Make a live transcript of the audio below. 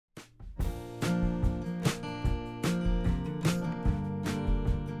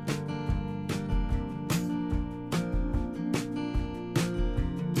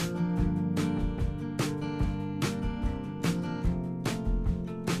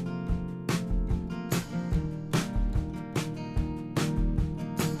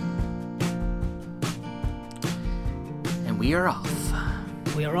we are off.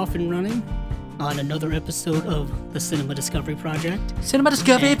 We are off and running on another episode of the Cinema Discovery Project. Cinema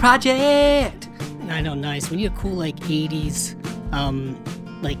Discovery Project! I know, nice. We need a cool, 80s,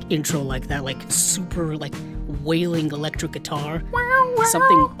 intro like that, super, wailing electric guitar. Wow, wow.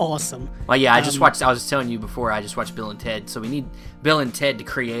 Something awesome. Well, yeah, I was telling you before, I just watched Bill and Ted, so we need Bill and Ted to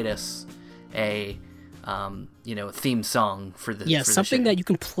create us a theme song for the something that you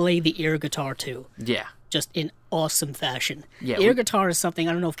can play the air guitar to. Yeah. Just in awesome fashion. Yeah, air guitar is something,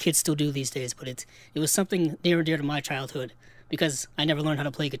 I don't know if kids still do these days, but it was something near and dear to my childhood because I never learned how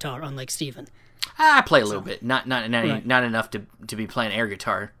to play guitar, unlike Steven. I play a little bit, not enough to be playing air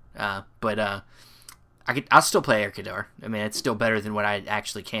guitar, but I'll still play air guitar. I mean, it's still better than what I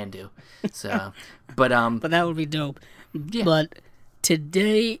actually can do. So, but that would be dope. Yeah. But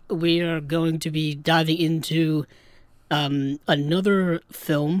today we are going to be diving into another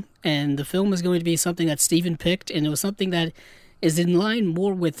film, and the film is going to be something that Steven picked, and it was something that is in line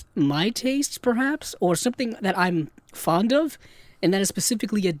more with my tastes, perhaps, or something that I'm fond of, and that is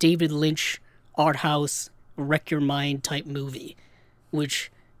specifically a David Lynch art house, wreck your mind type movie, which,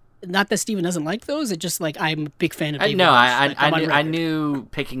 not that Steven doesn't like those, it's just I'm a big fan of David Lynch. I knew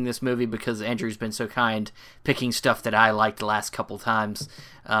picking this movie because Andrew's been so kind, picking stuff that I liked the last couple times,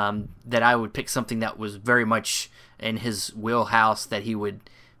 that I would pick something that was very much in his wheelhouse that he would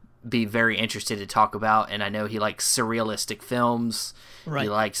be very interested to talk about. And I know he likes surrealistic films. Right.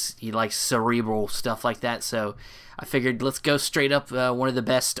 He likes cerebral stuff like that. So I figured let's go straight up one of the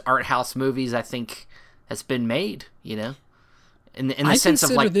best art house movies I think has been made. In the sense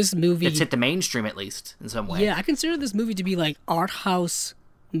of this movie, it's hit the mainstream at least in some way. Yeah, I consider this movie to be art house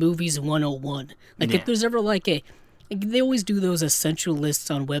movies 101. If there's ever they always do those essential lists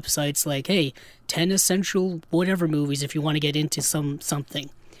on websites hey, 10 essential whatever movies if you want to get into something.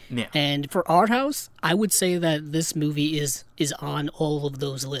 Yeah. And for art house, I would say that this movie is on all of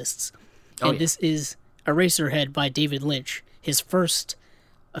those lists. And this is Eraserhead by David Lynch, his first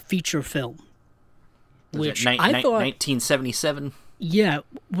feature film. Which I thought 1977. Yeah,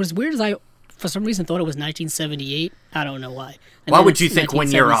 was weird as for some reason thought it was 1978. I don't know why. Why would you think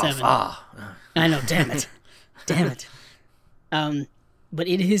 1 year off? I know, damn it. Damn it. But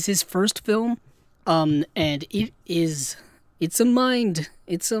it is his first film, and it's a mind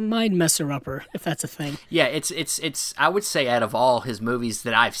messer upper, if that's a thing. Yeah, it's I would say out of all his movies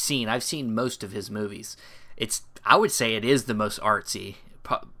that I've seen most of his movies. I would say it is the most artsy.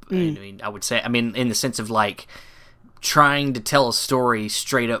 I would say in the sense of trying to tell a story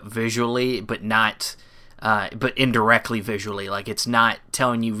straight up visually, but not but indirectly visually. It's not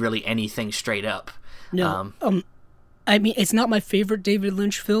telling you really anything straight up. No, it's not my favorite David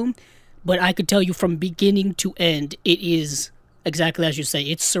Lynch film, but I could tell you from beginning to end, it is exactly as you say.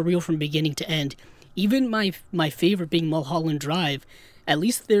 It's surreal from beginning to end. Even my favorite being Mulholland Drive, at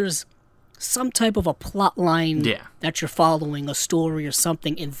least there's some type of a plot line that you're following, a story or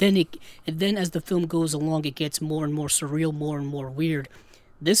something, and then as the film goes along, it gets more and more surreal, more and more weird.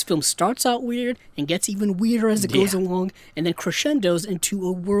 This film starts out weird and gets even weirder as it goes along, and then crescendos into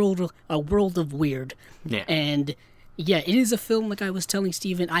a world of weird. Yeah. And it is a film, like I was telling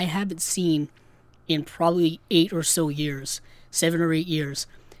Steven, I haven't seen in probably 8 or so years, 7 or 8 years.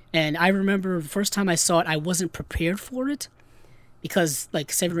 And I remember the first time I saw it, I wasn't prepared for it because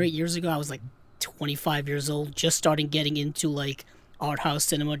 7 or 8 years ago, I was 25 years old, just starting getting into art house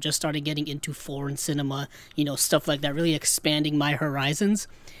cinema, just started getting into foreign cinema, stuff like that, really expanding my horizons.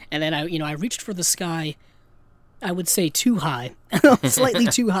 And then I reached for the sky, I would say too high, slightly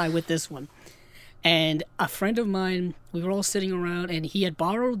too high with this one. And a friend of mine, we were all sitting around, and he had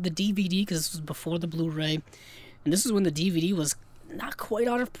borrowed the DVD because this was before the Blu-ray. And this is when the DVD was not quite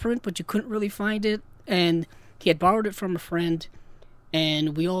out of print, but you couldn't really find it. And he had borrowed it from a friend,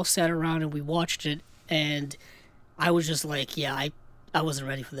 and we all sat around and we watched it. And I was just I wasn't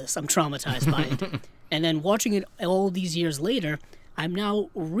ready for this. I'm traumatized by it. And then watching it all these years later, I'm now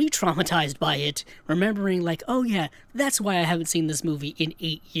re-traumatized by it, remembering oh yeah, that's why I haven't seen this movie in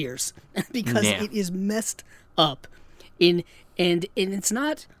 8 years. Because it is messed up. And it's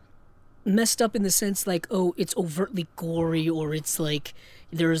not messed up in the sense it's overtly gory or it's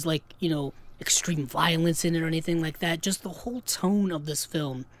there's extreme violence in it or anything like that. Just the whole tone of this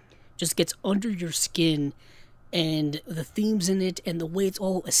film just gets under your skin, and the themes in it and the way it's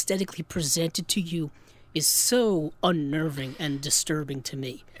all aesthetically presented to you is so unnerving and disturbing to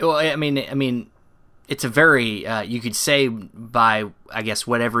me. Well, I mean, it's a very you could say by I guess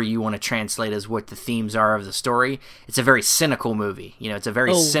whatever you want to translate as what the themes are of the story. It's a very cynical movie. It's a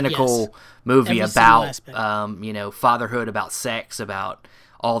very cynical movie about fatherhood, about sex, about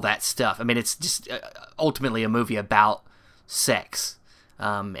all that stuff. I mean, it's just ultimately a movie about sex,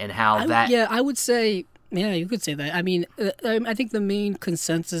 and how I would say, yeah, you could say that. I mean, I think the main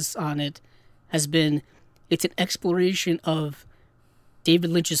consensus on it has been it's an exploration of David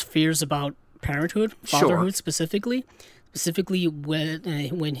Lynch's fears about parenthood, fatherhood specifically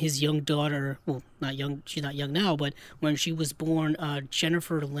when his young daughter, well, not young, she's not young now, but when she was born,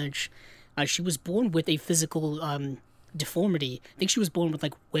 Jennifer Lynch, she was born with a physical deformity. I think she was born with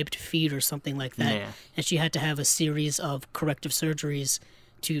like webbed feet or something like that, and she had to have a series of corrective surgeries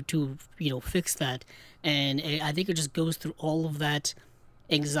to fix that. And I think it just goes through all of that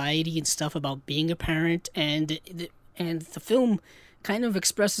anxiety and stuff about being a parent, and the film kind of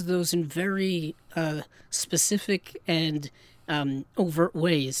expresses those in very specific and overt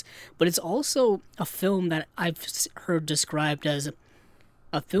ways. But it's also a film that I've heard described as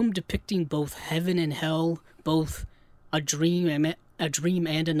a film depicting both heaven and hell, both a dream and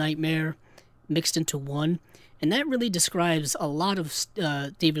a nightmare mixed into one. And that really describes a lot of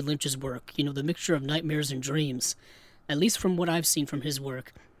David Lynch's work, the mixture of nightmares and dreams, at least from what I've seen from his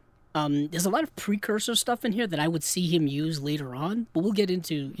work. There's a lot of precursor stuff in here that I would see him use later on, but we'll get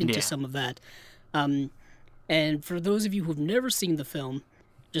into some of that. And for those of you who've never seen the film,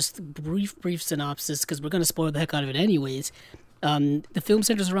 just a brief synopsis, because we're going to spoil the heck out of it anyways. The film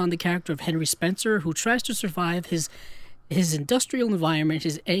centers around the character of Henry Spencer, who tries to survive his industrial environment,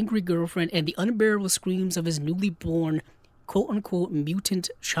 his angry girlfriend, and the unbearable screams of his newly born, quote-unquote, mutant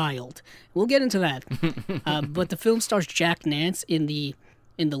child. Know get into that. But the film stars Jack Nance in the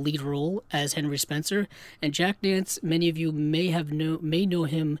lead role as Henry Spencer. And Jack Nance, many of you may know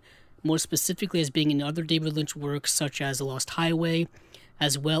him more specifically as being in other David Lynch works, such as The Lost Highway,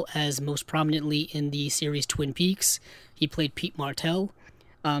 as well as most prominently in the series Twin Peaks. He played Pete Martell.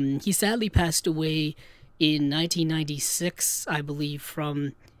 He sadly passed away in 1996, I believe,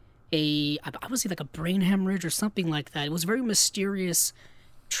 from I would say like a brain hemorrhage or something like that. It was a very mysterious,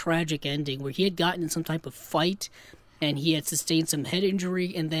 tragic ending where he had gotten in some type of fight and he had sustained some head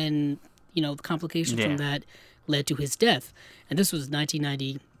injury, and then, the complications from that led to his death. And this was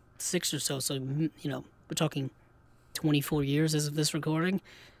 1996 or so, we're talking 24 years as of this recording.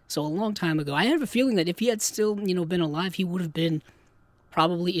 So a long time ago. I have a feeling that if he had still, been alive, he would have been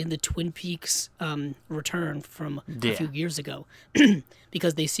probably in the Twin Peaks return from a few years ago,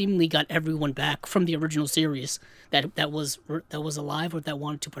 because they seemingly got everyone back from the original series that was alive or that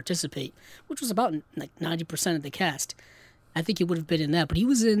wanted to participate, which was about like 90% of the cast. I think he would have been in that, but he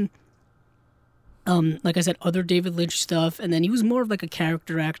was in, like I said, other David Lynch stuff, and then he was more of like a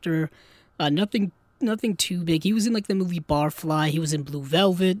character actor. Nothing too big. He was in like the movie Barfly. He was in Blue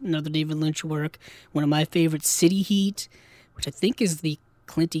Velvet, another David Lynch work. One of my favorites, City Heat, which I think is the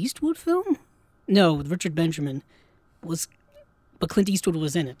Clint Eastwood film? No, with Richard Benjamin. But Clint Eastwood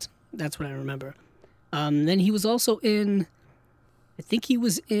was in it. That's what I remember. Then he was also in, I think he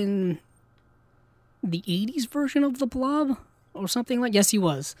was in the 80s version of The Blob or something like. Yes, he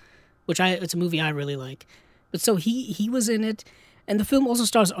was, it's a movie I really like. But so he was in it, and the film also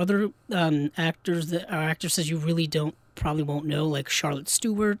stars other actors that are actresses you really probably won't know, like Charlotte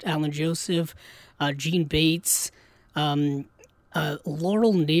Stewart, Alan Joseph, Gene Bates,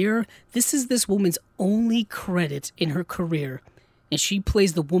 Laurel Neer. This is this woman's only credit in her career, and she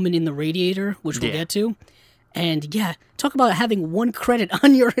plays the woman in The Radiator, which we'll get to. And talk about having one credit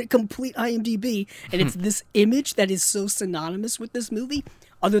on your complete IMDb, and it's this image that is so synonymous with this movie,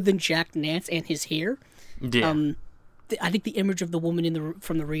 other than Jack Nance and his hair. I think the image of the woman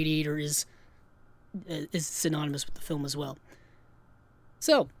from The Radiator is synonymous with the film as well.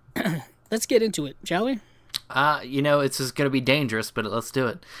 So, let's get into it, shall we? It's just going to be dangerous, but let's do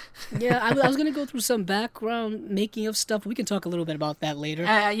it. I was going to go through some background making of stuff. We can talk a little bit about that later.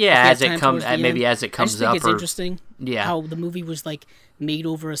 As it comes up. I just think it's interesting how the movie was like made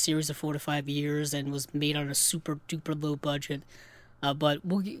over a series of 4 to 5 years and was made on a super duper low budget. But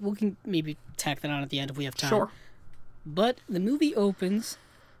we can maybe tack that on at the end if we have time. Sure. But the movie opens,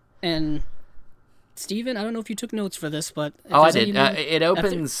 and Steven, I don't know if you took notes for this, but I did. It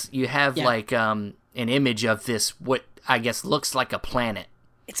opens. You have like an image of this, what I guess looks like a planet.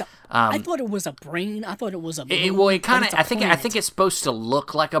 I thought it was a brain. I thought it was a moon. It kind of. I think it's supposed to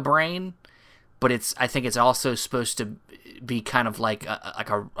look like a brain, but I think it's also supposed to be kind of like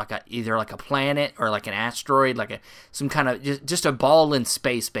either like a planet or like an asteroid, like some kind of just a ball in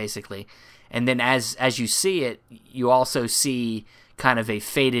space, basically. And then as you see it, you also see kind of a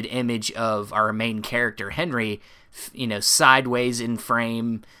faded image of our main character, Henry, sideways in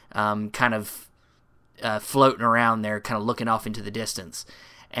frame, kind of floating around there, kind of looking off into the distance.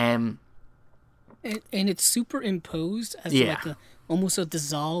 And And it's superimposed as Yeah. like almost a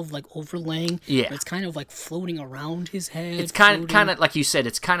dissolved like overlaying. Yeah. But it's kind of like floating around his head. It's kind of like you said.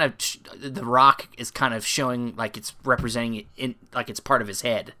 It's kind of the rock is kind of showing like it's representing it in like it's part of his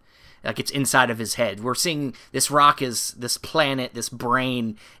head, like it's inside of his head. We're seeing this rock is this planet, this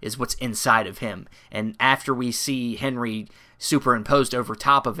brain is what's inside of him. And after we see Henry superimposed over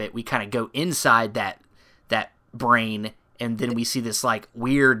top of it, we kind of go inside that brain. And then we see this, like,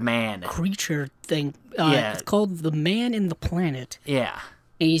 weird man. Creature thing. Yeah. It's called The Man in the Planet. Yeah.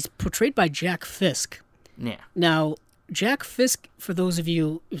 And he's portrayed by Jack Fisk. Yeah. Now, Jack Fisk, for those of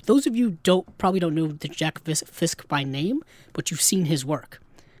you probably don't know the Jack Fisk by name, but you've seen his work.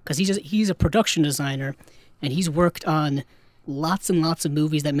 Because he's a production designer, and he's worked on lots and lots of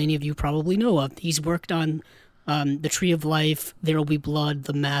movies that many of you probably know of. He's worked on The Tree of Life, There Will Be Blood,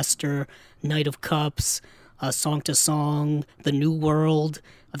 The Master, Knight of Cups, Song to Song, The New World,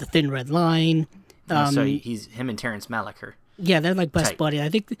 The Thin Red Line. So he's him and Terrence Malick. Yeah, they're like best buddies. I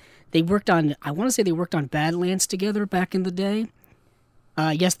think they worked on. I want to say they worked on Badlands together back in the day.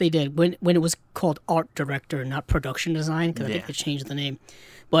 Yes, they did when it was called art director, not production design, because I think they changed the name.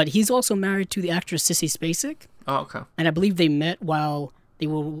 But he's also married to the actress Sissy Spacek. Oh, okay. And I believe they met while they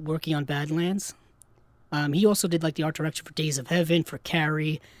were working on Badlands. He also did like the art direction for Days of Heaven, for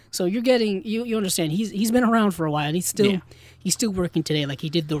Carrie. So you're getting you understand he's been around for a while and he's still working today. Like he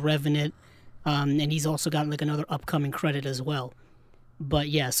did The Revenant, and he's also got like another upcoming credit as well. But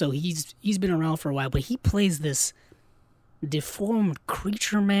yeah, so he's been around for a while. But he plays this deformed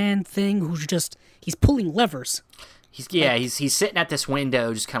creature man thing who's he's pulling levers. He's sitting at this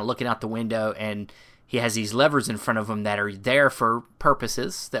window, just kind of looking out the window, and he has these levers in front of him that are there for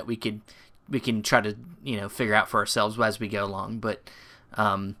purposes that we can try to figure out for ourselves as we go along. But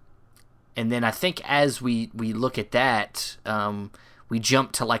and then I think as we look at that, we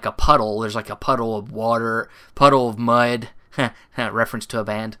jump to like a puddle. There's like a puddle of water, puddle of mud. Reference to a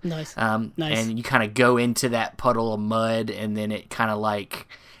band. Nice. Nice. And you kind of go into that puddle of mud, and then it kind of like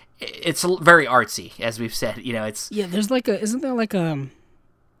it's very artsy, as we've said. It's There's like isn't there like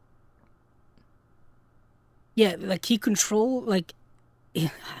like he control like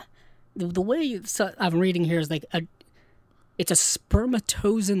the way I'm reading here is like it's a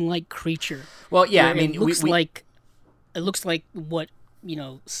spermatozoan-like creature. Well, yeah, I mean, mean, it looks like what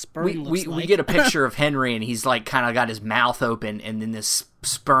sperm looks like. We get a picture of Henry, and he's like kind of got his mouth open, and then this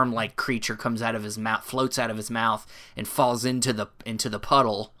sperm-like creature comes out of his mouth, floats out of his mouth, and falls into the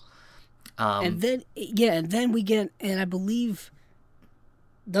puddle. And then we get, and I believe,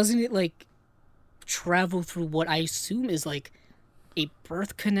 doesn't it like travel through what I assume is like a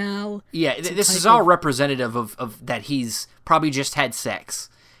birth canal? Yeah, this is all representative of that he's probably just had sex,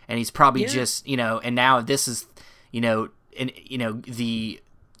 and he's probably just and now this is the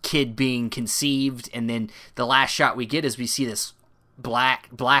kid being conceived, and then the last shot we get is we see this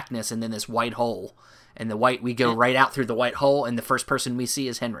blackness and then this white hole, and we go right out through the white hole, and the first person we see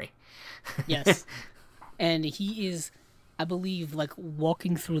is Henry. Yes. And he is, I believe, like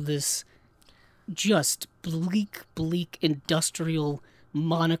walking through this just bleak industrial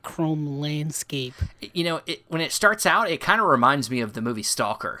monochrome landscape. When it starts out, it kind of reminds me of the movie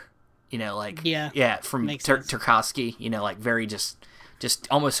Stalker. From Tarkovsky. Like very just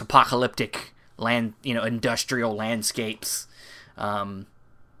almost apocalyptic land. Industrial landscapes. I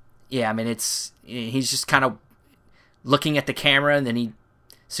mean, it's he's just kind of looking at the camera, and then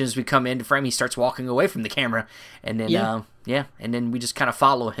as soon as we come into frame, he starts walking away from the camera, and then and then we just kind of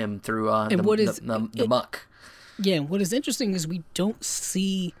follow him through the muck. Yeah, and what is interesting is we don't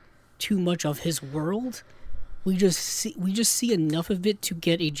see too much of his world. We just see enough of it to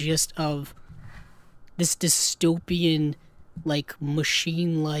get a gist of this dystopian, like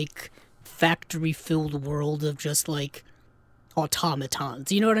machine-like, factory-filled world of just like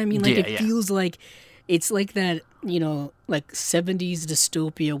automatons. You know what I mean? Like it feels like it's like that, like 70s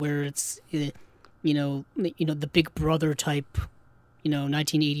dystopia where it's the Big Brother type,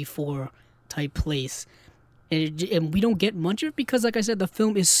 1984 type place. And we don't get much of it because, like I said, the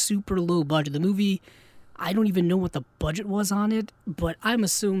film is super low budget. The movie, I don't even know what the budget was on it, but I'm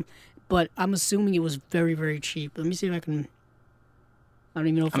assuming it was very, very cheap. Let me see if I can. I don't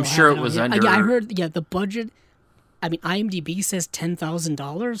even know if I'm sure it was under. Yeah, I heard. Yeah, the budget. I mean, IMDb says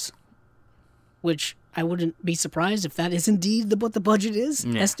 $10,000, which I wouldn't be surprised if that is indeed what the budget is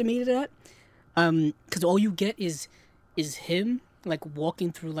estimated at. Because all you get is him like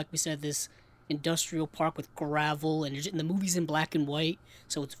walking through, like we said, this industrial park with gravel, and the movie's in black and white,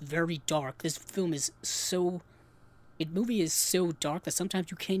 so it's very dark. This movie is so dark that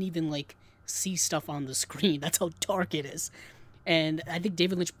sometimes you can't even like see stuff on the screen. That's how dark it is. And I think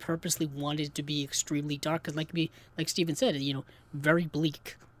David Lynch purposely wanted it to be extremely dark because, like Steven said, very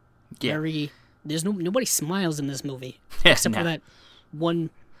bleak. Yeah. There's nobody smiles in this movie Yeah, except for that one.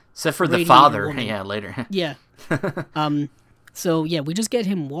 Except for the radiating father, woman. yeah, later. Yeah. So yeah, we just get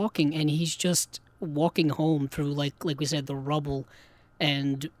him walking, and he's just walking home through like we said, the rubble,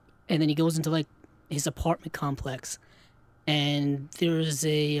 and then he goes into like his apartment complex, and there's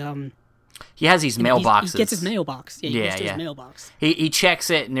a He has these mailboxes. He gets his mailbox. Yeah, he goes to yeah. his mailbox. He checks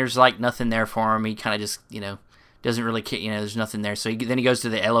it, and there's like nothing there for him. He kind of just doesn't really care. There's nothing there. So then he goes to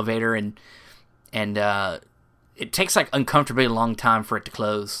the elevator, and it takes like uncomfortably long time for it to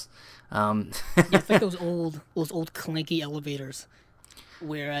close. Yeah, it's like those old clanky elevators.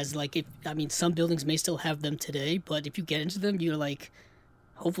 Whereas, some buildings may still have them today, but if you get into them, you're like,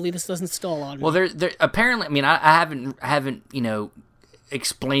 hopefully this doesn't stall on me. Well, there apparently. I mean, I haven't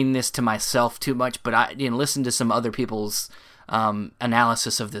explained this to myself too much, but I listened to some other people's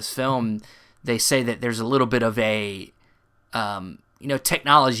analysis of this film. They say that there's a little bit of a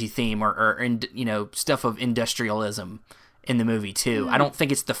technology theme or stuff of industrialism in the movie too. I don't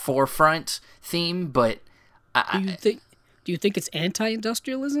think it's the forefront theme, but do you think it's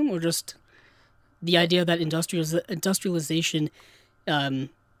anti-industrialism or just the idea that industrialization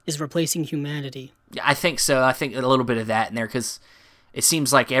is replacing humanity? I think so. I think a little bit of that in there because it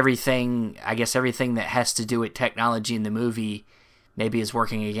seems like everything that has to do with technology in the movie maybe is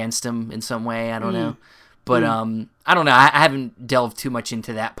working against him in some way. I don't know. But I don't know. I haven't delved too much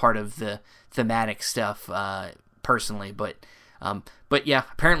into that part of the thematic stuff personally. But yeah,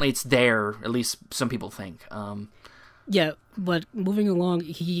 apparently it's there. At least some people think. Yeah, but moving along,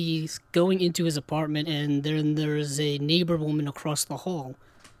 he's going into his apartment, and then there's a neighbor woman across the hall.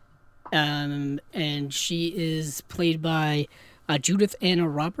 And she is played by Judith Anna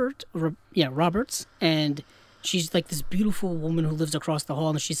Roberts, and she's like this beautiful woman who lives across the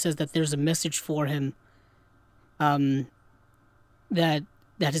hall, and she says that there's a message for him, that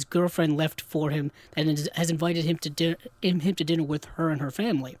his girlfriend left for him, and has invited him to dinner with her and her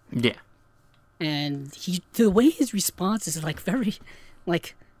family. Yeah. And the way his response is like very,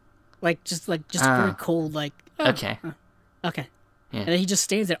 just very cold, like okay. Okay. Yeah. And then he just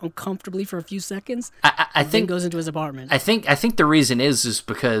stands there uncomfortably for a few seconds. I think goes into his apartment. I think the reason is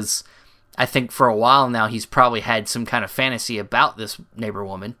because I think for a while now he's probably had some kind of fantasy about this neighbor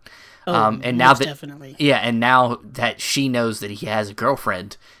woman. And now that definitely. Yeah, and now that she knows that he has a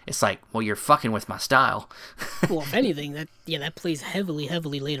girlfriend, it's like, well, you're fucking with my style. Well, if anything, that plays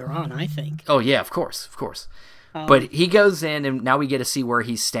heavily later on, I think. Oh yeah, of course. But he goes in, and now we get to see where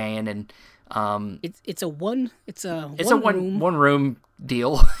he's staying, and it's a one room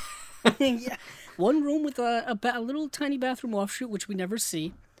deal. Yeah, one room with a little tiny bathroom offshoot, which we never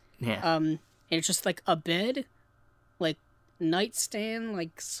see. Yeah. And it's just like a bed, like nightstand,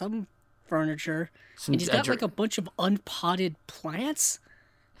 like some furniture, and he's got like a bunch of unpotted plants.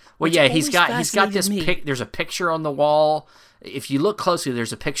 Well, yeah, he's got this there's a picture on the wall. If you look closely,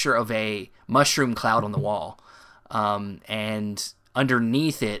 there's a picture of a mushroom cloud on the wall, and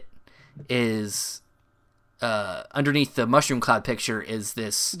underneath it is underneath the mushroom cloud picture is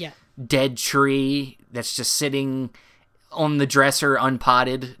this dead tree that's just sitting on the dresser,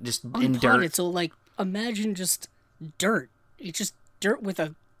 unpotted, just in dirt. So like, imagine just dirt. It's just dirt with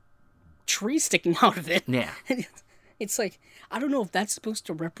a tree sticking out of it. Yeah. It's like, I don't know if that's supposed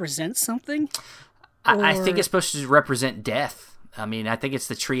to represent something. I think it's supposed to represent death. I mean, I think it's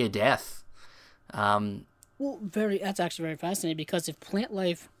the tree of death. That's actually very fascinating, because if plant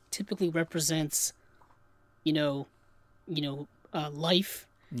life typically represents, life,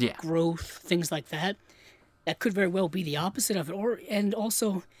 growth, things like that, that could very well be the opposite of it. And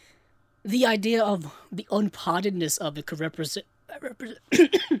also the idea of the unpottedness of it could represent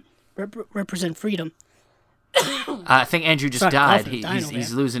freedom. I think Andrew just died.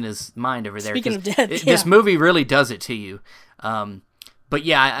 He's losing his mind over there. Speaking of death, this movie really does it to you. But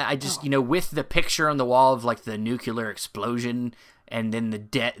yeah, I just with the picture on the wall of like the nuclear explosion, and then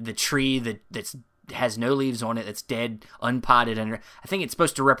the tree that has no leaves on it, that's dead, unpotted, and I think it's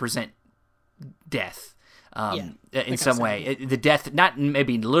supposed to represent death. In some way, the death, not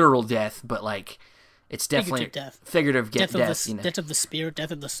maybe literal death, but like it's definitely figurative death. Death of the spirit,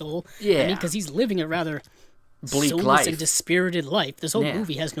 death of the soul. Yeah, because he's living a rather bleak life and dispirited life. This whole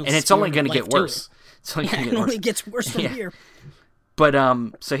movie has no, and it's only going to get worse. It only gets worse from here. But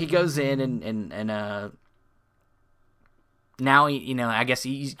so he goes in and now I guess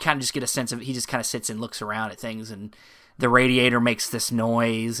you kind of just get a sense of he just kind of sits and looks around at things, and the radiator makes this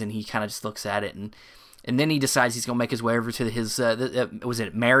noise, and he kind of just looks at it, and then he decides he's gonna make his way over to his was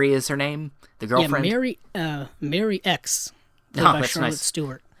it Mary is her name, the girlfriend? Yeah, Mary X. played by Charlotte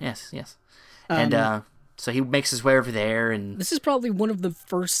Stewart. Yes. And so he makes his way over there, and this is probably one of the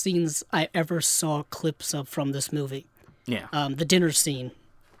first scenes I ever saw clips of from this movie. Yeah. The dinner scene.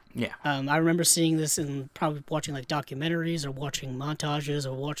 Yeah. I remember seeing this and probably watching like documentaries or watching montages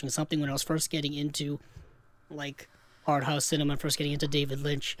or watching something when I was first getting into like art house cinema, first getting into David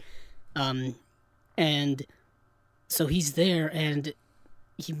Lynch. And so he's there and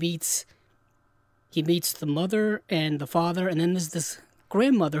he meets the mother and the father, and then there's this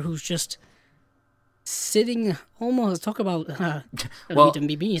grandmother who's just sitting almost talk about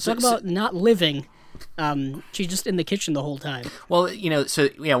not living. She's just in the kitchen the whole time. Well,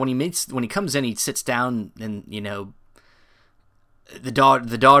 when he comes in, he sits down, and the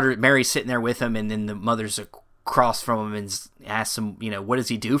daughter Mary's sitting there with him, and then the mother's across from him and asks him, what does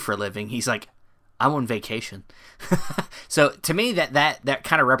he do for a living? He's like, I'm on vacation. So to me, that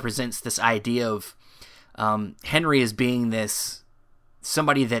kind of represents this idea of Henry as being this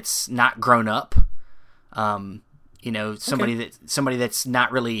somebody that's not grown up. Somebody that's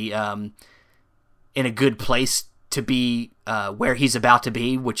not really in a good place to be where he's about to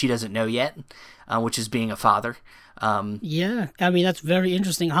be, which he doesn't know yet, which is being a father. Yeah, I mean, that's very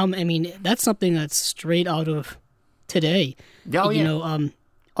interesting. That's something that's straight out of today. Oh, yeah.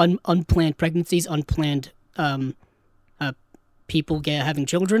 Unplanned pregnancies, unplanned people having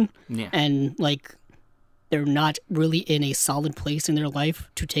children, and like they're not really in a solid place in their life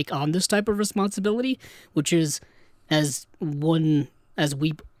to take on this type of responsibility, which is, as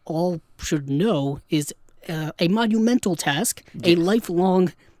we all should know, is a monumental task, a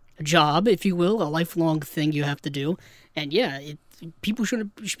lifelong job, if you will, a lifelong thing you have to do. And people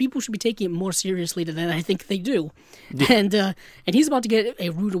should be taking it more seriously than I think they do. Yeah. And he's about to get a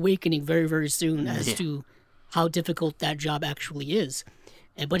rude awakening very, very soon as to how difficult that job actually is.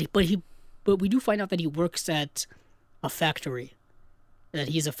 But we do find out that he works at a factory, that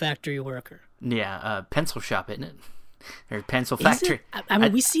he's a factory worker. Yeah, pencil shop, isn't it? Or pencil factory.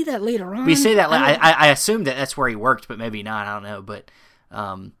 We see that later on. We see that. I assume that's where he worked, but maybe not. I don't know.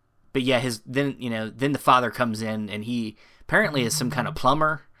 But yeah, then the father comes in, and he apparently is some kind of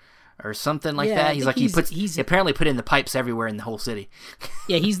plumber or something like that. He's apparently put in the pipes everywhere in the whole city.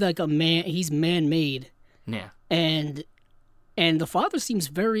 Yeah, he's like a man. He's man-made. Yeah, and the father seems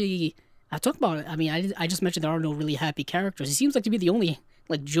very. I talk about it. I mean, I just mentioned there are no really happy characters. He seems like to be the only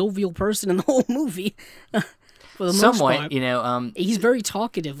like jovial person in the whole movie. For the most part. He's very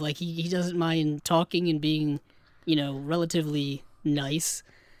talkative. Like he doesn't mind talking and being, relatively nice.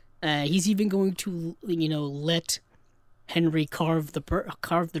 He's even going to, let Henry carve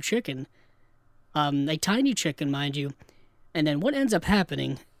the chicken, a tiny chicken, mind you. And then what ends up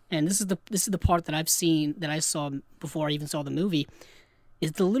happening, and this is the part that I saw before I even saw the movie,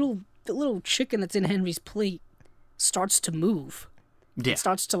 is the little chicken that's in Henry's plate starts to move. Yeah. It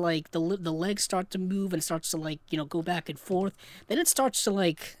starts to the legs start to move and starts to go back and forth. Then it starts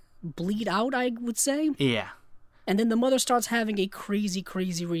to bleed out, I would say. Yeah. And then the mother starts having a crazy,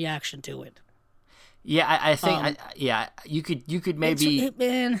 crazy reaction to it. Yeah, I think you could maybe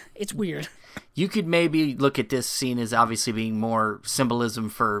it's weird. You could maybe look at this scene as obviously being more symbolism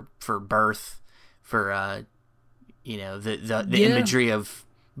for birth, for the imagery of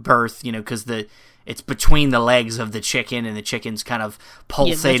birth, because it's between the legs of the chicken, and the chicken's kind of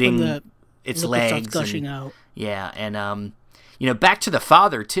pulsating its legs, gushing out. Yeah, and back to the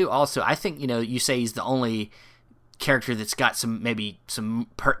father too. Also, I think you say he's the only character that's got some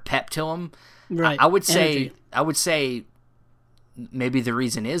pep to him. Right. I would say maybe the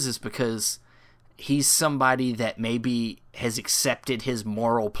reason is because he's somebody that maybe has accepted his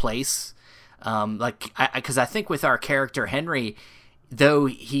moral place. Because I think with our character Henry, though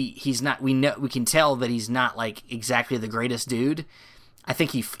he's not, we can tell that he's not exactly the greatest dude. I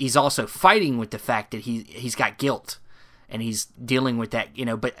think he's also fighting with the fact that he's got guilt, and he's dealing with that.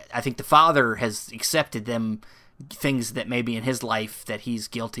 But I think the father has accepted them things that maybe in his life that he's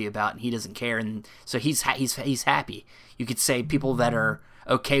guilty about, and he doesn't care, and so he's happy. You could say people that are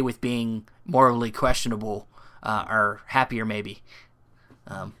okay with being morally questionable are happier, maybe.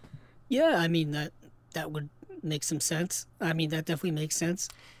 Yeah, I mean that would make some sense. I mean, that definitely makes sense.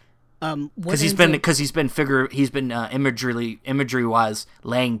 Because he's been imagery wise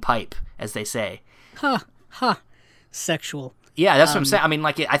laying pipe, as they say. Sexual. Yeah, that's what I'm saying. I mean,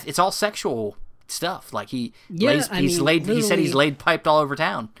 it's all sexual stuff. He said he's laid piped all over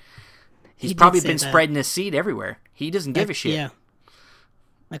town. He's probably been spreading his seed everywhere. He doesn't give a shit. Yeah.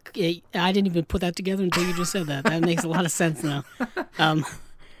 I didn't even put that together until you just said that. That makes a lot of sense now.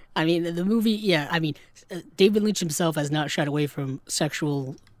 I mean, the movie, David Lynch himself has not shied away from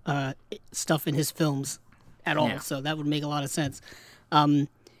sexual stuff in his films. at all. Yeah. So that would make a lot of sense. And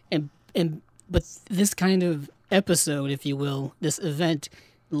but this kind of episode, if you will, this event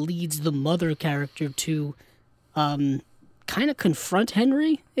leads the mother character to kind of confront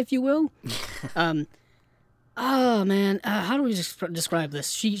Henry, if you will. Oh man, how do we describe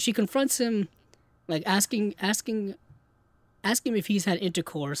this? She confronts him, like asking him if he's had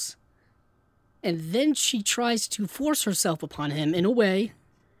intercourse, and then she tries to force herself upon him in a way,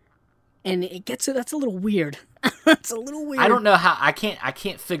 and that's a little weird. That's a little weird. I don't know how I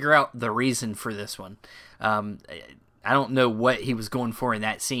can't figure out the reason for this one. I don't know what he was going for in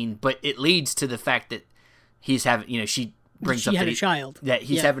that scene, but it leads to the fact that he's having, she brings up a child. That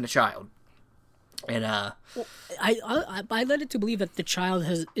he's having a child. And well, I led it to believe that the child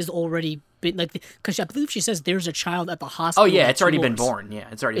is already been because I believe she says there's a child at the hospital. Oh yeah, it's already been born. Yeah,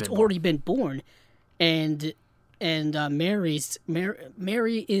 it's already been born, and Mary is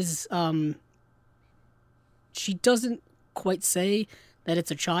she doesn't quite say that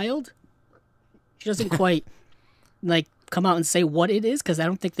it's a child. She doesn't quite come out and say what it is, because I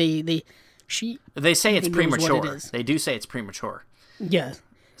don't think they say it's premature. They do say it's premature. Yeah.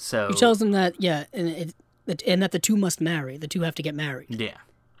 So he tells them that and that the two must marry. The two have to get married. Yeah.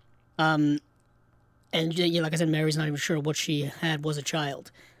 And like I said, Mary's not even sure what she had was a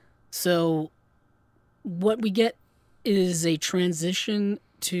child. So what we get is a transition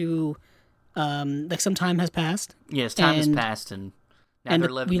to some time has passed. Yes, time has passed, and now they're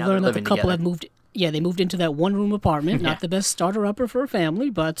living. We learn that the couple together. have moved. Yeah, they moved into that one-room apartment. Not the best starter-upper for a family,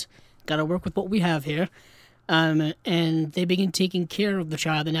 but got to work with what we have here. And they begin taking care of the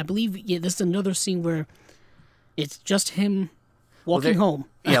child. And I believe this is another scene where it's just him walking home.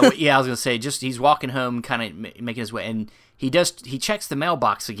 I was going to say, just he's walking home, kind of making his way. And he checks the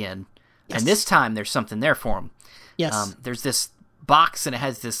mailbox again. Yes. And this time there's something there for him. Yes. There's this box, and it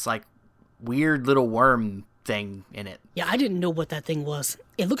has this weird little worm thing in it. Yeah, I didn't know what that thing was.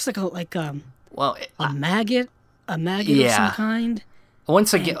 It looks like a maggot of some kind.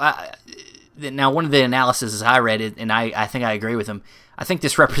 Once again, now one of the analyses I read it, and I think I agree with him. I think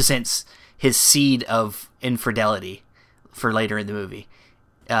this represents his seed of infidelity for later in the movie.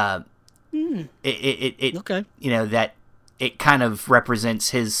 Okay. That it kind of represents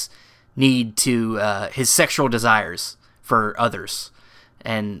his need to his sexual desires for others,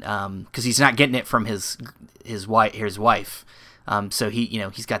 and because he's not getting it from his wife, so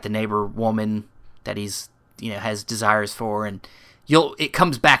he's got the neighbor woman that he's has desires for, and it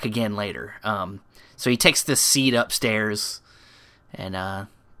comes back again later. So he takes this seed upstairs, and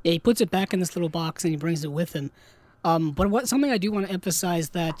he puts it back in this little box, and he brings it with him. But something I do want to emphasize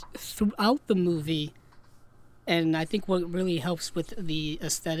that throughout the movie, and I think what really helps with the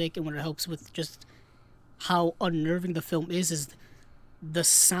aesthetic and what it helps with just how unnerving the film is the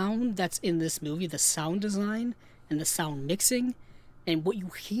sound that's in this movie, the sound design and the sound mixing, and what you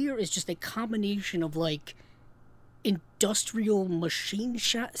hear is just a combination of industrial machine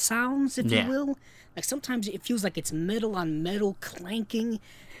sounds, if you will. Sometimes it feels like it's metal on metal clanking.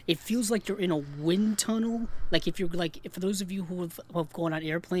 It feels like you're in a wind tunnel. For those of you who have gone on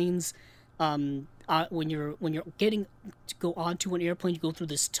airplanes, when you're getting to go onto an airplane, you go through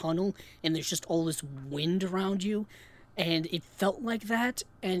this tunnel, and there's just all this wind around you, and it felt like that.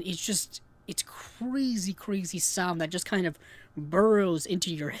 And it's crazy sound that just kind of burrows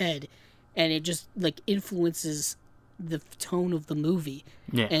into your head, and it just influences the tone of the movie.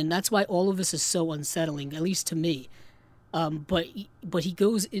 Yeah. And that's why all of this is so unsettling, at least to me. But he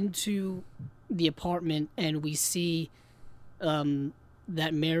goes into the apartment, and we see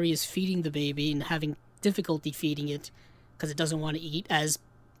that Mary is feeding the baby and having difficulty feeding it because it doesn't want to eat, as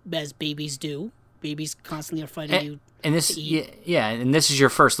babies do. Babies constantly are fighting you. And this, to eat. And this is your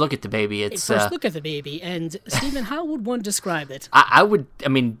first look at the baby. It's first look at the baby. And Stephen, how would one describe it?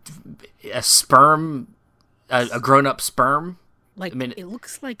 A sperm, a grown-up sperm. It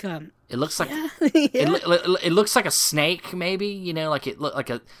looks like It looks like yeah. it looks like a snake, maybe. It looked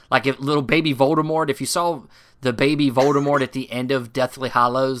like a little baby Voldemort. If you saw the baby Voldemort at the end of Deathly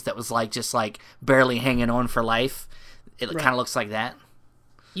Hallows, that was just barely hanging on for life. It kind of looks like that.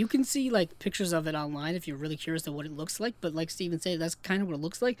 You can see pictures of it online if you're really curious of what it looks like. But like Steven said, that's kind of what it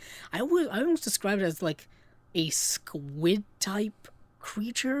looks like. I almost describe it as a squid type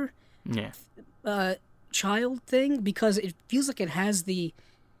creature. Yeah. Child thing, because it feels like it has the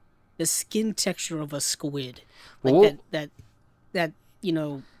skin texture of a squid, that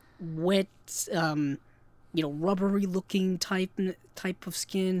wet, rubbery looking type of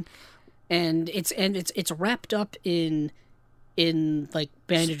skin, and it's wrapped up in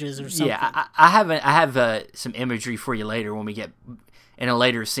bandages or something. Yeah, I have some imagery for you later when we get in a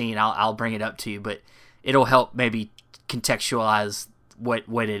later scene. I'll bring it up to you, but it'll help maybe contextualize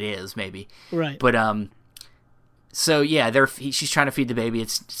what it is, maybe. Right. But so yeah, she's trying to feed the baby.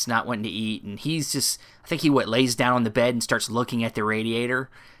 It's not wanting to eat, and he's just, I think he lays down on the bed and starts looking at the radiator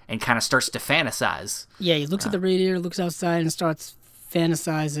and kind of starts to fantasize. Yeah, he looks at the radiator, looks outside, and starts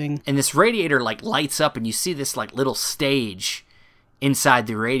fantasizing. And this radiator like lights up, and you see this like little stage inside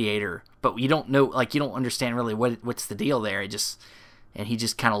the radiator, but you don't know, like you don't understand really what's the deal there. And he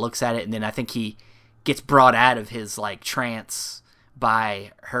just kind of looks at it, and then I think he gets brought out of his like trance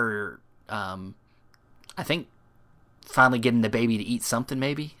by her. I think finally getting the baby to eat something.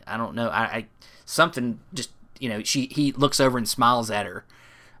 Maybe, I don't know. I something just, you know, he looks over and smiles at her,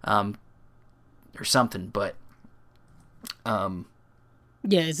 or something. But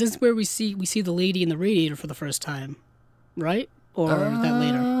yeah, is this where we see the lady in the radiator for the first time, right? Or is that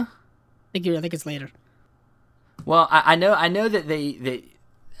later? I think it's later. Well, I know that they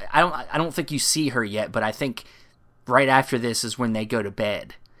I don't think you see her yet, but I think right after this is when they go to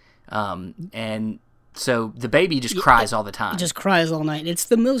bed, and so the baby just cries all the time. It just cries all night. It's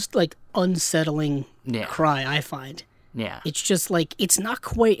the most like unsettling cry, I find. Yeah, it's just like it's not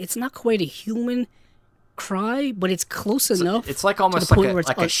quite a human cry, but it's close enough. It's like almost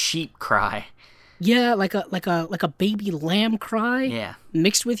like a sheep cry. Yeah, like a baby lamb cry. Yeah,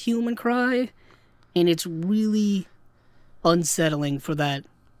 mixed with human cry, and it's really unsettling for that,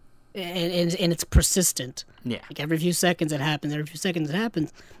 and it's persistent. Yeah, like every few seconds it happens.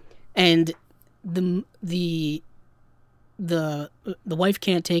 And the wife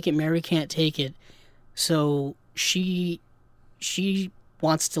can't take it. Mary can't take it, so she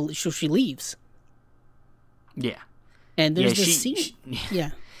wants to. So she leaves. Yeah, and there's this scene.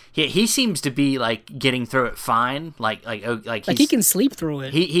 Yeah, he seems to be like getting through it fine. Like he can sleep through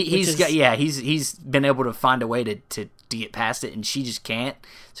it. He's been able to find a way to get past it, and she just can't.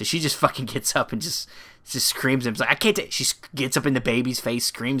 So she just fucking gets up and just screams at him. It's like, I can't take. She gets up in the baby's face,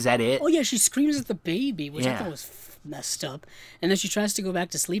 screams at it. Oh yeah, she screams at the baby, which I thought was messed up. And then she tries to go back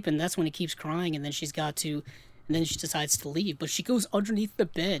to sleep, and that's when he keeps crying. And then she decides to leave, but she goes underneath the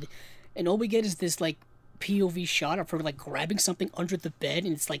bed, and all we get is this like POV shot of her like grabbing something under the bed,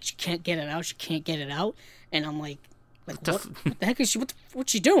 and it's like she can't get it out. And I'm like what the heck is she?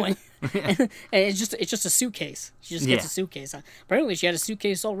 What's she doing? and it's just a suitcase. She just gets a suitcase. Apparently, she had a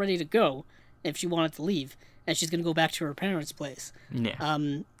suitcase all ready to go if she wanted to leave, and she's gonna go back to her parents' place. Yeah.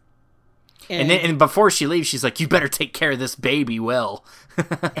 And before she leaves, she's like, "You better take care of this baby well."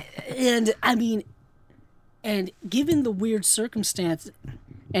 And I mean, and given the weird circumstance,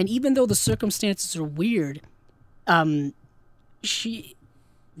 and even though the circumstances are weird,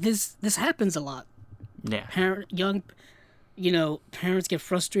 this happens a lot. Yeah. Parents get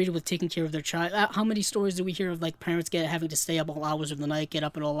frustrated with taking care of their child. How many stories do we hear of like parents having to stay up all hours of the night, get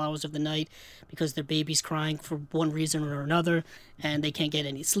up at all hours of the night because their baby's crying for one reason or another, and they can't get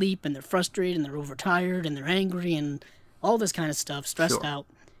any sleep, and they're frustrated, and they're overtired, and they're angry, and all this kind of stuff, stressed out.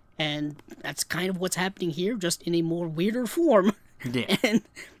 And that's kind of what's happening here, just in a more weirder form. Yeah.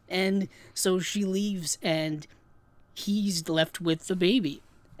 And so she leaves, and he's left with the baby,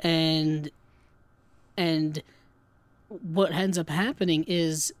 and what ends up happening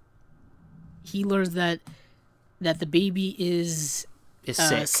is he learns that the baby is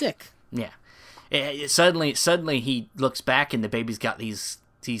sick. Yeah. Suddenly he looks back, and the baby's got these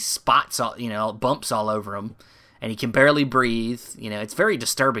spots, bumps all over him, and he can barely breathe. It's very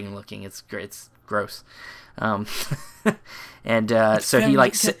disturbing looking. It's gross. And so he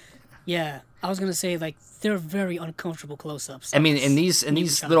like. Yeah, I was gonna say like they're very uncomfortable close-ups. I mean, in these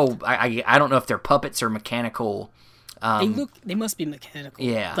little, I don't know if they're puppets or mechanical. They must be mechanical.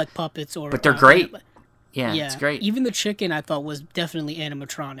 Yeah, like puppets or. But they're great. Yeah, it's great. Even the chicken I thought was definitely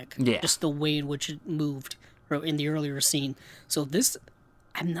animatronic. Yeah, just the way in which it moved in the earlier scene. So this,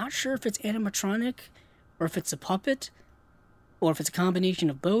 I'm not sure if it's animatronic, or if it's a puppet, or if it's a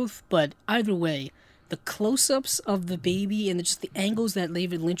combination of both. But either way, the close-ups of the baby and just the angles that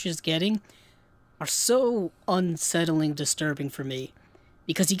David Lynch is getting are so unsettling, disturbing for me,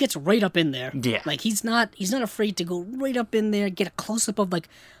 because he gets right up in there. Yeah, like he's not afraid to go right up in there, get a close-up of like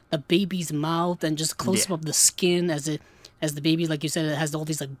the baby's mouth, and just a close-up of the skin as the baby, like you said, it has all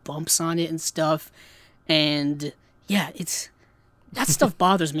these like bumps on it and stuff. And yeah, that stuff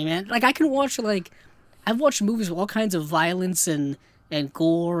bothers me, man. Like I can watch I've watched movies with all kinds of violence and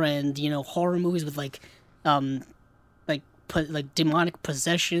gore and horror movies with like demonic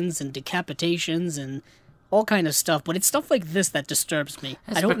possessions and decapitations and all kind of stuff, but it's stuff like this that disturbs me.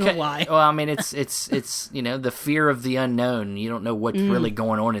 I don't know why. Well, I mean, it's the fear of the unknown. You don't know what's really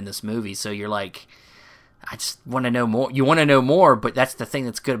going on in this movie, so you're like, I just want to know more. You want to know more, but that's the thing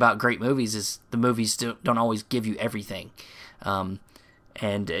that's good about great movies is the movies don't always give you everything. And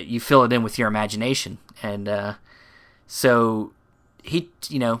you fill it in with your imagination. And so he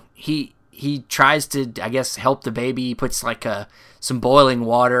tries to, I guess, help the baby. He puts like some boiling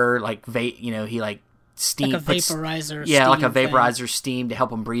water, he like steam, like a vaporizer. Yeah, like a vaporizer steam to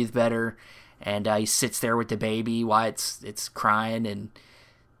help him breathe better. And he sits there with the baby while it's crying, and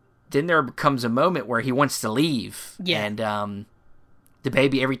then there comes a moment where he wants to leave. Yeah. And the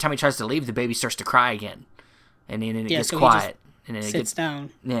baby, every time he tries to leave, the baby starts to cry again, and then it gets quiet, and then it gets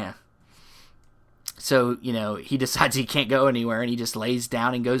down. Yeah. So he decides he can't go anywhere, and he just lays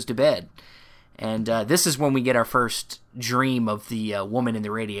down and goes to bed. And this is when we get our first dream of the woman in the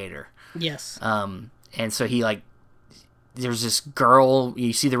radiator. Yes. And so he there's this girl.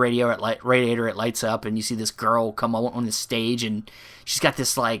 You see the radiator. It lights up, and you see this girl come on the stage, and she's got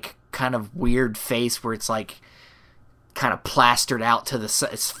this like kind of weird face where it's like kind of plastered out to the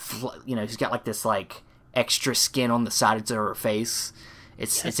side. She's got like this like extra skin on the sides of her face.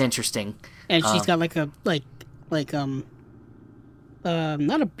 It's interesting. And she's got like not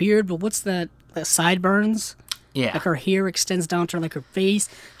a beard, but what's that? Sideburns. Yeah. Like her hair extends down to her face.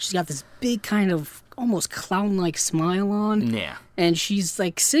 She's got this big kind of almost clown-like smile on. Yeah. And she's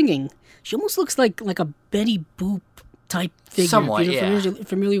like singing. She almost looks like a Betty Boop type figure. Somewhat, if you're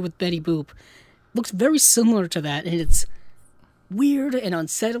familiar with Betty Boop. Looks very similar to that, and it's weird and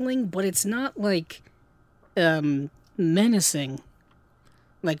unsettling, but it's not like menacing.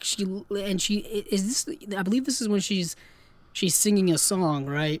 Like I believe this is when she's singing a song,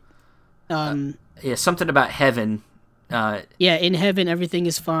 right? Yeah, something about heaven. In heaven everything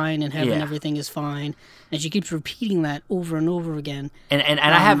is fine. In heaven everything is fine. And she keeps repeating that over and over again. And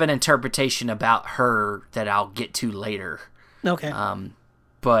I have an interpretation about her that I'll get to later. Okay.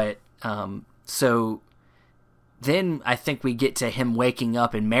 So then I think we get to him waking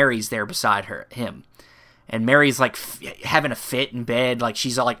up, and Mary's there beside him. And Mary's like having a fit in bed, like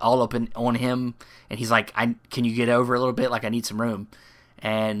she's all up on him, and he's like, "Can you get over a little bit? Like I need some room."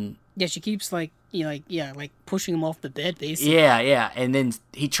 And yeah, she keeps like pushing him off the bed, basically. Yeah. And then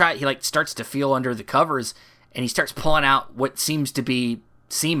he starts to feel under the covers, and he starts pulling out what seems to be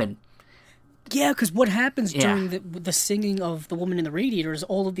semen. Yeah, because what happens during the singing of the woman in the radiator is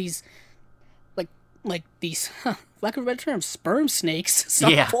all of these, like these, lack of a better term, sperm snakes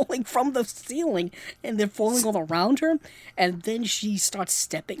start falling from the ceiling, and they're falling all around her, and then she starts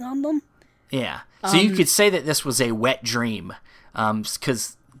stepping on them. Yeah. So you could say that this was a wet dream,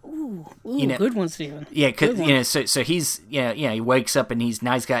 because. Ooh, good one, Steven. Yeah, because so he's he wakes up, and he's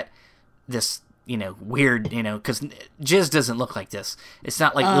got this weird because jizz doesn't look like this. It's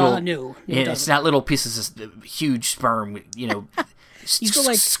not like little no, it's not little pieces of huge sperm. These are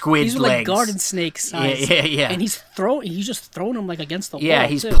like squid legs. Like garden snake size. Yeah. And he's just throwing them like against the wall. Yeah,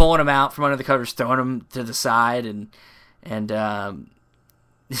 he's pulling them out from under the covers, throwing them to the side, and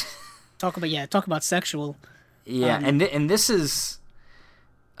talk about sexual. Yeah, and this is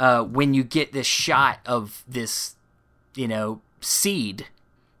when you get this shot of this, seed,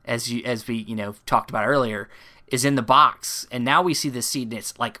 as we talked about earlier, is in the box, and now we see the seed, and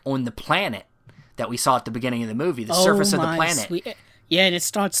it's like on the planet that we saw at the beginning of the movie, the surface of the planet. Yeah, and it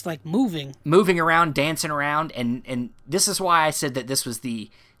starts like moving around, dancing around, and this is why I said that this was the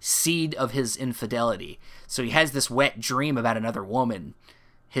seed of his infidelity. So he has this wet dream about another woman,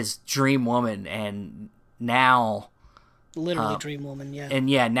 his dream woman, and now literally dream woman, yeah. And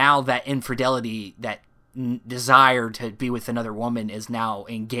now that infidelity, that desire to be with another woman is now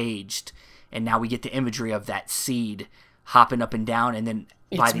engaged, and now we get the imagery of that seed hopping up and down, and then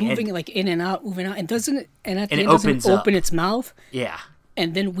it's moving like in and out, moving out, and doesn't it? And at the end, it opens doesn't open its mouth. Yeah.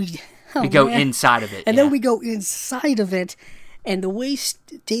 And then we go inside of it, and then we go inside of it, and the way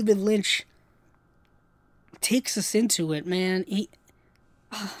David Lynch takes us into it, man.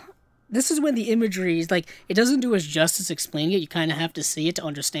 This is when the imagery is like, it doesn't do us justice explaining it. You kind of have to see it to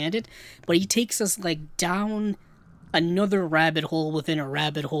understand it. But he takes us like down another rabbit hole within a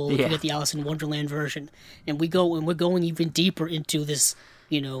rabbit hole. If you get the Alice in Wonderland version, and we're going even deeper into this,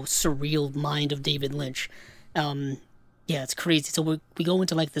 surreal mind of David Lynch. It's crazy. So we go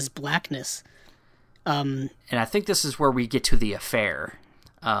into like this blackness. And I think this is where we get to the affair.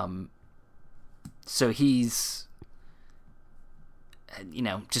 So he's,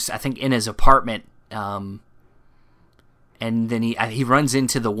 just I think in his apartment, and then he runs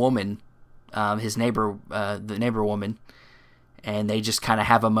into the woman, his neighbor, the neighbor woman, and they just kind of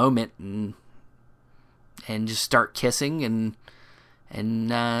have a moment and just start kissing, and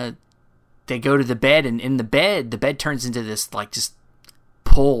they go to the bed, and in the bed turns into this like just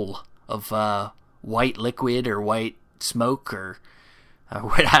pool of white liquid or white smoke or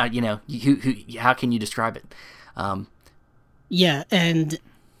what? How can you describe it? Yeah, and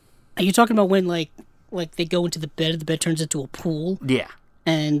are you talking about when like they go into the bed turns into a pool? Yeah.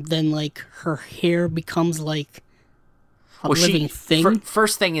 And then like her hair becomes like a living thing.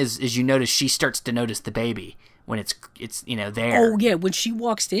 First thing is you notice she starts to notice the baby when it's there. Oh yeah, when she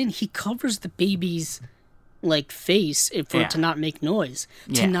walks in, he covers the baby's like face for it to not make noise,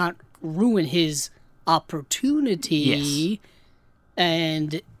 to not ruin his opportunity. Yes.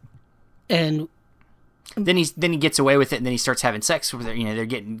 And then he gets away with it, and then he starts having sex with her. They're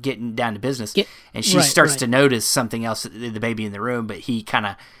getting down to business, and she starts to notice something else, the baby in the room, but he kind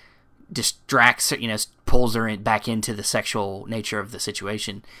of distracts her, pulls her back into the sexual nature of the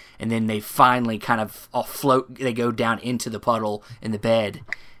situation, and then they finally kind of all float. They go down into the puddle in the bed,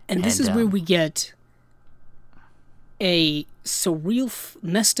 and this is where we get a surreal,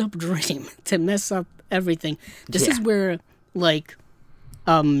 messed up dream to mess up everything. This is where, like,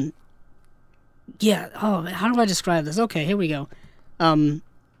 how do I describe this? Okay, here we go.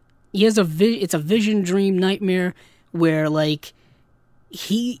 He has it's a vision dream nightmare where, like,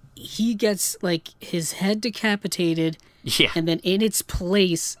 he gets, like, his head decapitated, and then in its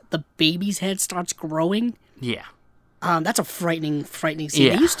place, the baby's head starts growing. Yeah. That's a frightening scene.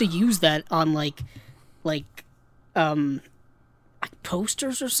 They used to use that on, like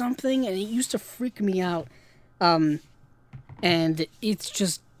posters or something, and it used to freak me out. And it's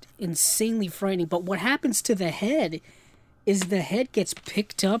just insanely frightening. But what happens to the head is the head gets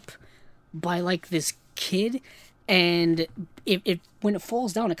picked up by, like, this kid, and when it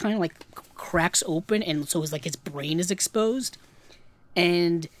falls down, it kind of, like, cracks open, and so it's like his brain is exposed,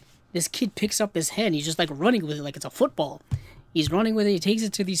 and this kid picks up his head, and he's just, like, running with it like it's a football. He's running with it, he takes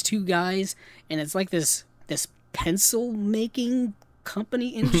it to these two guys, and it's like this pencil making company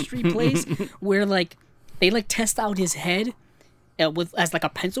industry place where, like, they, like, test out his head as like a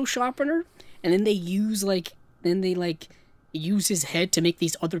pencil sharpener, and then they use his head to make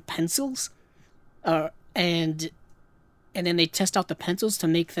these other pencils, and then they test out the pencils to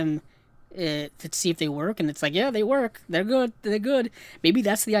make them to see if they work, and it's like, yeah, they work, they're good. Maybe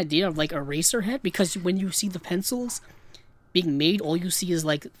that's the idea of, like, Eraserhead, because when you see the pencils being made, all you see is,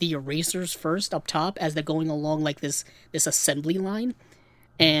 like, the erasers first up top as they're going along, like, this assembly line,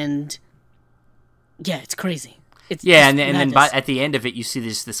 and yeah, it's crazy. It's and then at the end of it, you see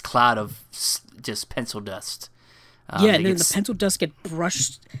this cloud of just pencil dust. And then the pencil dust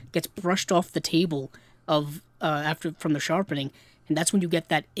gets brushed off the table from the sharpening, and that's when you get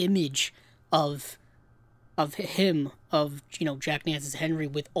that image of him, Jack Nance's Henry,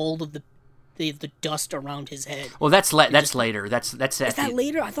 with all of the dust around his head. Well, that's later. That's is that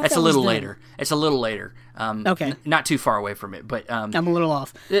later? I thought that's that a little was later. It's a little later. Okay, not too far away from it, but I'm a little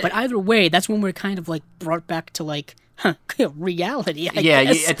off. But either way, that's when we're kind of, like, brought back to, like, reality. I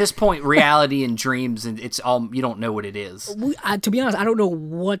guess. At this point, reality and dreams, and it's all, you don't know what it is. To be honest, I don't know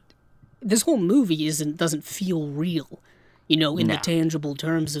what this whole movie doesn't feel real. In the tangible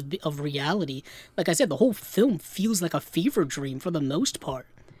terms of reality. Like I said, the whole film feels like a fever dream for the most part,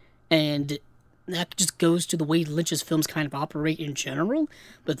 and that just goes to the way Lynch's films kind of operate in general,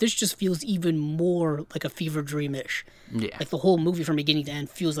 but this just feels even more like a fever dream-ish. Yeah. Like the whole movie from beginning to end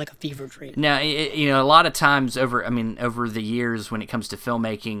feels like a fever dream. Now, a lot of times over the years when it comes to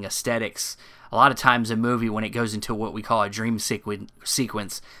filmmaking aesthetics, a lot of times a movie, when it goes into what we call a dream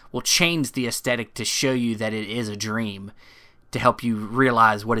sequence, will change the aesthetic to show you that it is a dream, to help you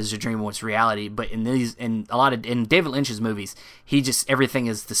realize what is a dream and what's reality. But in David Lynch's movies, everything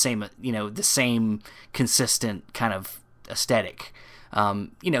is the same, the same consistent kind of aesthetic.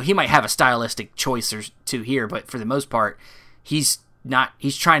 He might have a stylistic choice or two here, but for the most part, he's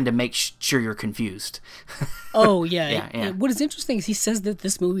trying to make sure you're confused. Oh yeah. What is interesting is he says that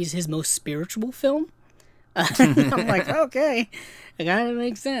this movie is his most spiritual film. I'm like, okay, it kind of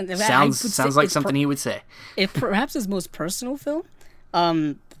makes sense. Sounds like something he would say. It perhaps his most personal film,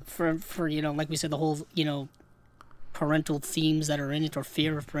 for like we said, the whole parental themes that are in it, or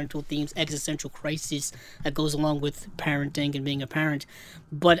fear of parental themes, existential crisis that goes along with parenting and being a parent.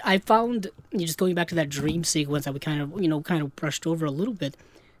 But I found, just going back to that dream sequence that we kind of brushed over a little bit.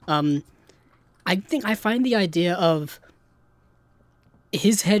 I find the idea of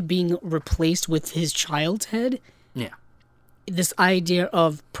his head being replaced with his child's head. Yeah. This idea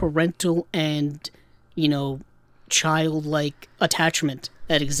of parental and, childlike attachment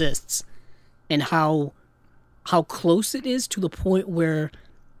that exists, and how close it is, to the point where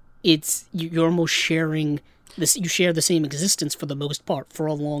you're almost sharing this. You share the same existence for the most part for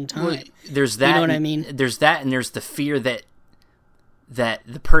a long time. Well, there's that. You know what I mean? There's that, and there's the fear that that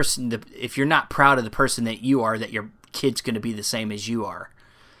the person, if you're not proud of the person that you are, that your kid's going to be the same as you are.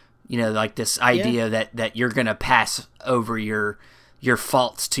 You know, like this idea that you're going to pass over your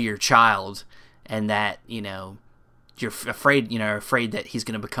faults to your child, and that, you know, you're afraid that he's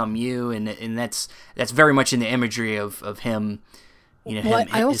going to become you, and that's very much in the imagery of him. You know, well,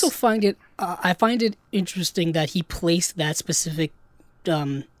 I also find it interesting that he placed that specific,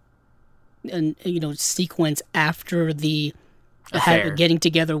 sequence after the getting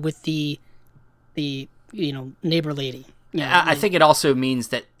together with the neighbor lady. I think it also means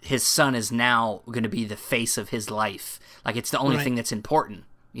that his son is now going to be the face of his life. Like, it's the only thing that's important,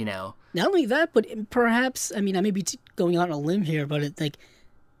 you know. Not only that, but perhaps, I mean, I may be going out on a limb here, but it's like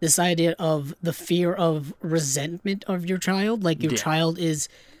this idea of the fear of resentment of your child. Like, your child is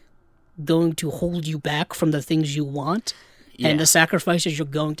going to hold you back from the things you want, and the sacrifices you're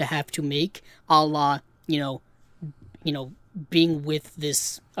going to have to make, a la, being with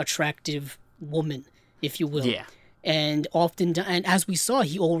this attractive woman, if you will. Yeah. And often, and as we saw,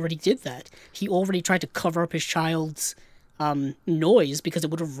 he already did that. He already tried to cover up his child's noise because it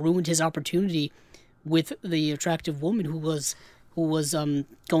would have ruined his opportunity with the attractive woman who was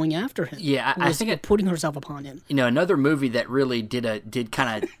going after him. Yeah, I think putting herself upon him. You know, another movie that really did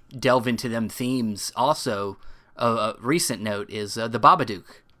kind of delve into them themes. Also, a recent note is The Babadook.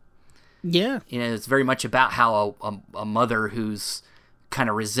 Yeah, you know, it's very much about how a mother who's kind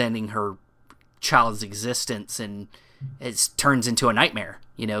of resenting her child's existence, and it turns into a nightmare,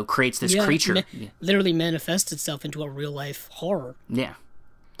 you know, creates this creature. Literally manifests itself into a real life horror. Yeah.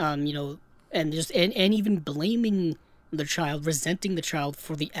 And even blaming the child, resenting the child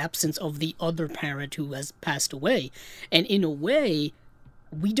for the absence of the other parent who has passed away. And in a way,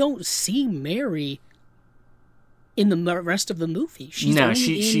 we don't see Mary in the rest of the movie.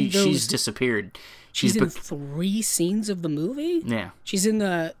 She's disappeared. She's in 3 scenes of the movie. Yeah. She's in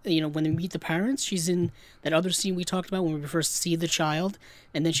the, when they meet the parents. She's in that other scene we talked about when we first see the child.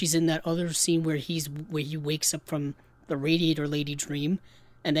 And then she's in that other scene where he wakes up from the radiator lady dream.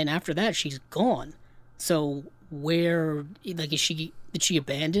 And then after that, she's gone. So where, like, did she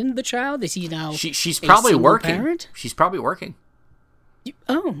abandon the child? Is he now she's probably working. Parent? She's probably working.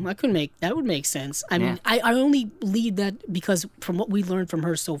 Oh, that would make sense. I mean, I only lead that because from what we learned from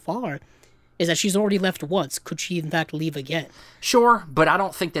her so far, is that she's already left once. Could she, in fact, leave again? Sure, but I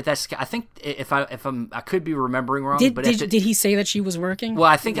don't think that's. I think I could be remembering wrong. Did he say that she was working? Well,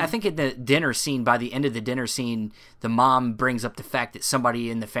 I think in the dinner scene, by the end of the dinner scene, the mom brings up the fact that somebody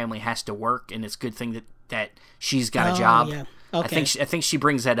in the family has to work, and it's a good thing that she's got a job. Yeah. Okay. I think she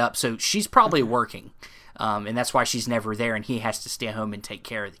brings that up, so she's probably working, and that's why she's never there, and he has to stay home and take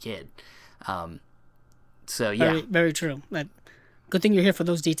care of the kid. So yeah, very, very true. Good thing you're here for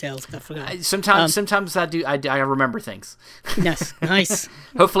those details. I forgot. Sometimes I do. I remember things. Yes, nice.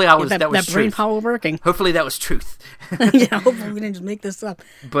 Hopefully, that was truth. Brain power working. Hopefully, that was truth. Yeah, hopefully we didn't just make this up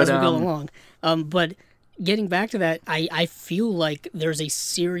as we go along. But getting back to that, I feel like there's a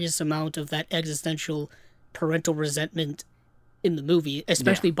serious amount of that existential parental resentment in the movie,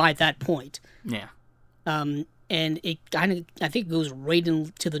 especially by that point. Yeah. And it kind of, I think, goes right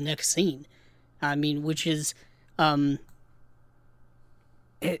into the next scene. I mean, which is.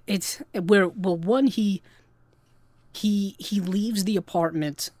 It's where, well, one, he leaves the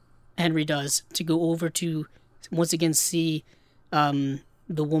apartment, Henry does, to go over to once again see the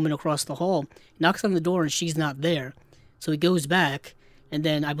woman across the hall. He knocks on the door and she's not there, so he goes back, and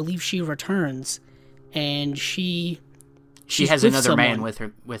then I believe she returns, and she has another man with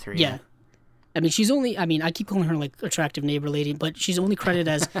her. Yeah. I mean, I keep calling her like attractive neighbor lady, but she's only credited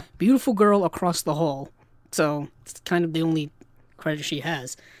as beautiful girl across the hall, so it's kind of the only credit she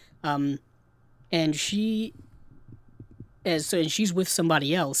has. And she's with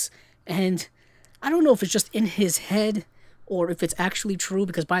somebody else, and I don't know if it's just in his head or if it's actually true,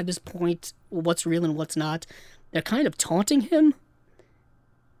 because by this point, what's real and what's not, they're kind of taunting him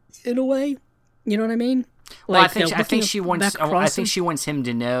in a way. You know what I mean? Well, I think she wants him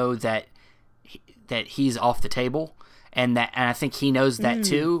to know that he's off the table, and I think he knows that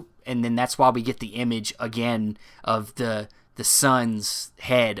too. And then that's why we get the image again of the son's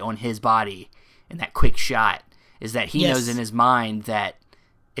head on his body in that quick shot, is that he knows in his mind that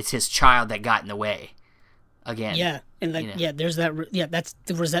it's his child that got in the way again. Yeah. And there's that. Yeah, that's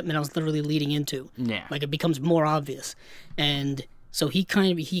the resentment I was literally leading into. Yeah. Like, it becomes more obvious. And so he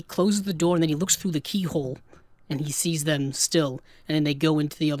closes the door, and then he looks through the keyhole and he sees them still, and then they go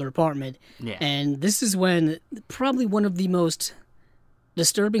into the other apartment. Yeah. And this is when probably one of the most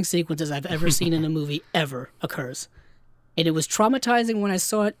disturbing sequences I've ever seen in a movie ever occurs. And it was traumatizing when I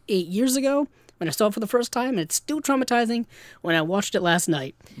saw it 8 years ago, when I saw it for the first time, and it's still traumatizing when I watched it last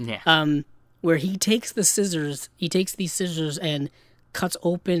night. Yeah. Where he takes these scissors and cuts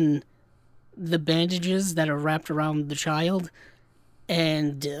open the bandages that are wrapped around the child,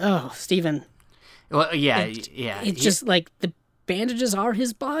 and Steven. Well, yeah. It's just like the bandages are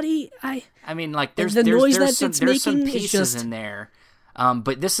his body. I mean, like there's the noise there's that some, it's some making is pieces just in there.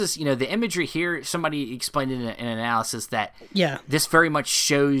 But this is, the imagery here, somebody explained in an analysis that this very much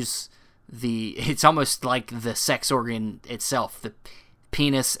shows it's almost like the sex organ itself, the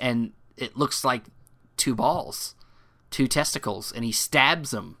penis, and it looks like two balls, two testicles, and he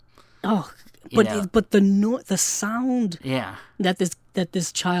stabs them. Oh, but the sound that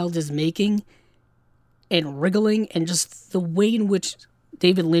this child is making and wriggling, and just the way in which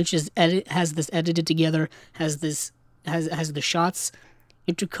David Lynch has this edited together, has the shots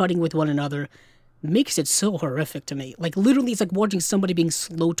intercutting with one another, makes it so horrific to me. Like, literally, it's like watching somebody being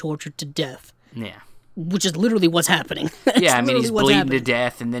slow tortured to death. Yeah. Which is literally what's happening. Yeah, I mean, he's bleeding to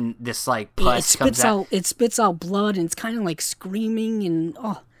death, and then this, like, pus comes out. It spits out blood, and it's kind of like screaming, and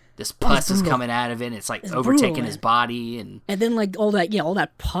this pus is coming out of it, and it's like overtaking his body, and then like all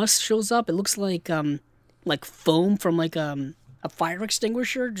that pus shows up. It looks like foam from like a fire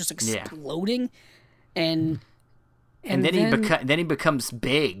extinguisher just exploding, and then he becomes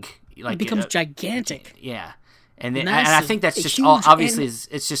big, like he becomes gigantic. Yeah, and then and I think that's just obviously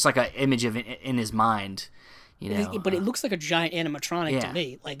it's just like an image of it in his mind, But it looks like a giant animatronic to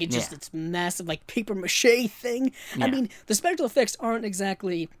me. Like it's massive, like paper mache thing. Yeah. I mean, the special effects aren't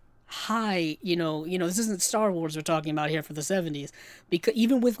exactly high. This isn't Star Wars we're talking about here for the 70s. Because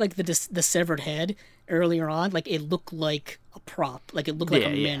even with like the severed head earlier on, like it looked like a prop. Like it looked like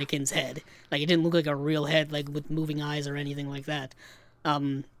a mannequin's head. Like it didn't look like a real head, like with moving eyes or anything like that.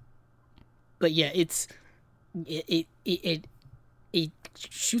 But yeah, it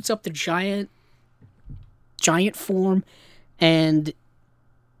shoots up the giant form, and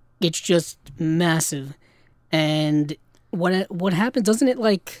it's just massive. And what happens? Doesn't it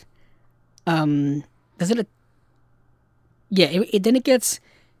like then it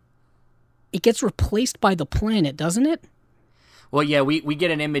gets replaced by the planet, doesn't it? Well, yeah, we get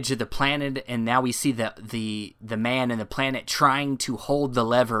an image of the planet, and now we see the man and the planet trying to hold the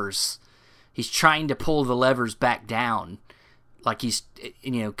levers. He's trying to pull the levers back down, like he's,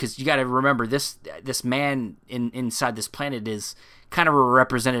 because you got to remember this man inside this planet is kind of a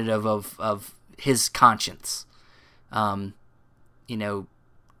representative of his conscience, pulling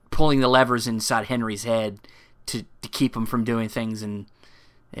the levers inside Henry's head to keep him from doing things and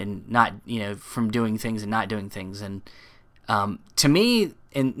not, from doing things and not doing things. And to me,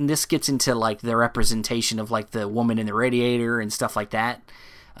 and this gets into like the representation of like the woman in the radiator and stuff like that.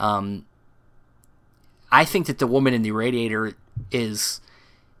 I think that the woman in the radiator is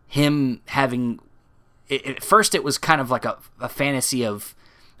him having. At first, it was kind of like a fantasy of,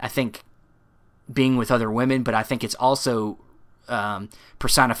 I think, being with other women, but I think it's also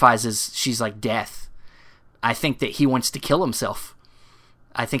personifies as she's like death. I think that he wants to kill himself.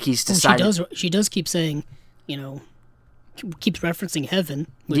 I think he's decided. Well, she does keep saying, keeps referencing heaven.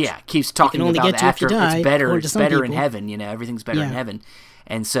 Keeps talking about the after. It's better. It's better in heaven. Everything's better in heaven.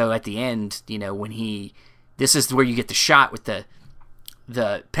 And so at the end, when this is where you get the shot with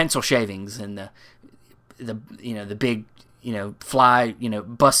the pencil shavings and the big fly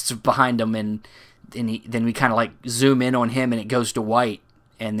busts behind him, and then we kind of like zoom in on him, and it goes to white,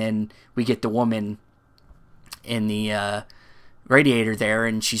 and then we get the woman in the radiator there,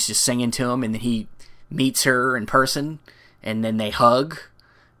 and she's just singing to him, and then he meets her in person, and then they hug,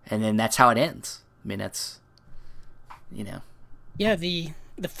 and then that's how it ends. I mean, that's yeah, the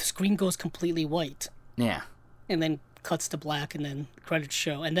screen goes completely white. Yeah. And then cuts to black, and then credits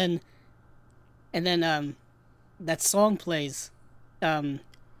show, and then that song plays.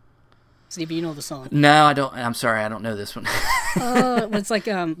 Stevie, you know the song? No, I don't. I'm sorry, I don't know this one. It's like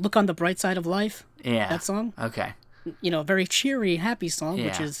 "Look on the Bright Side of Life." Yeah. That song. Okay. Very cheery, happy song,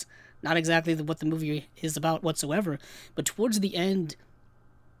 which is not exactly what the movie is about whatsoever. But towards the end,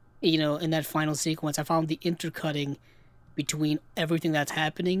 in that final sequence, I found the intercutting between everything that's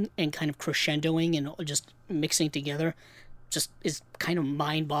happening and kind of crescendoing and just mixing together just is kind of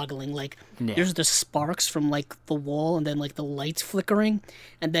mind-boggling. Like, there's the sparks from, like, the wall, and then, like, the lights flickering,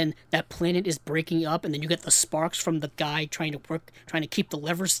 and then that planet is breaking up, and then you get the sparks from the guy trying to keep the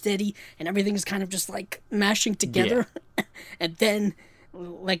lever steady, and everything is kind of just, like, mashing together. Yeah. And then,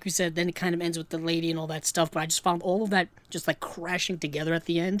 like we said, then it kind of ends with the lady and all that stuff, but I just found all of that just, like, crashing together at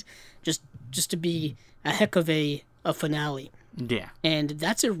the end, just to be a heck of a finale. Yeah. And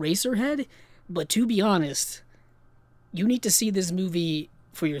that's Eraserhead, but to be honest, you need to see this movie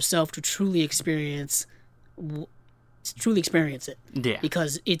for yourself to truly experience it. Yeah.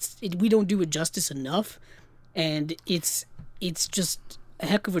 Because we don't do it justice enough, and it's just a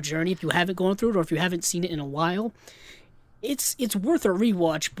heck of a journey if you haven't gone through it or if you haven't seen it in a while. It's worth a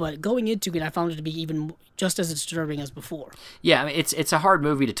rewatch, but going into it, I found it to be even just as disturbing as before. Yeah, I mean, it's a hard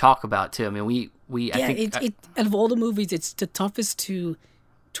movie to talk about too. I mean, I think out of all the movies, it's the toughest to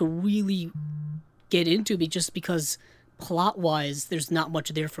really get into, just because plot wise, there's not much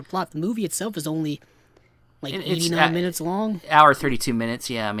there for plot. The movie itself is only like 89 minutes long. Hour 32 minutes.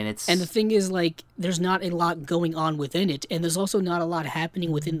 Yeah, I mean And the thing is, like, there's not a lot going on within it, and there's also not a lot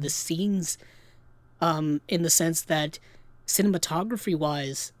happening within the scenes. In the sense that cinematography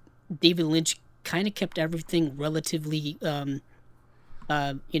wise, David Lynch kind of kept everything relatively, with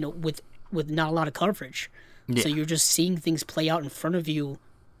not a lot of coverage. Yeah. So you're just seeing things play out in front of you,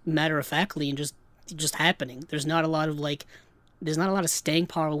 matter of factly, and just happening. There's not a lot of staying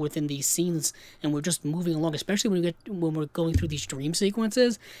power within these scenes, and we're just moving along. Especially when we're going through these dream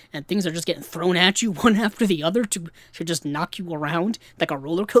sequences, and things are just getting thrown at you one after the other to just knock you around like a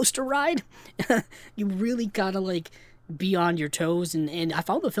roller coaster ride. You really gotta like be on your toes, and I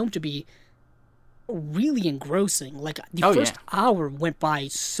found the film to be really engrossing. Like the first hour went by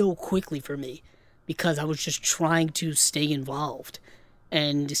so quickly for me because I was just trying to stay involved.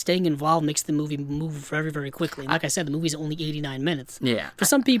 And staying involved makes the movie move very, very quickly. And like I said, the movie's only 89 minutes. Yeah. For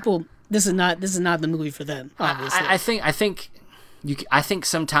some people, this is not the movie for them. Obviously, I think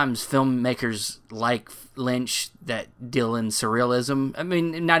sometimes filmmakers like Lynch that deal in surrealism. I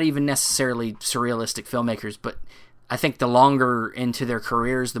mean, not even necessarily surrealistic filmmakers, but I think the longer into their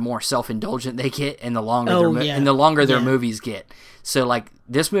careers, the more self-indulgent they get, and the longer their movies get. So, like,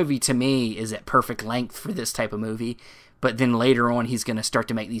 this movie to me is at perfect length for this type of movie. But then later on, he's going to start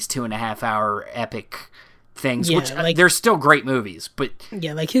to make these 2.5-hour epic things, which they're still great movies. But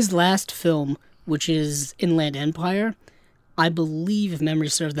yeah, like his last film, which is Inland Empire, I believe, if memory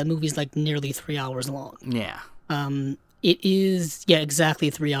serves, that movie's like nearly 3 hours long. Yeah. It is, exactly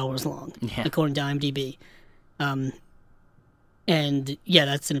 3 hours long, according to IMDb. And yeah,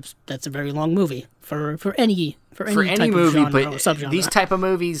 that's a very long movie for any type movie, of genre but or subgenre. These type of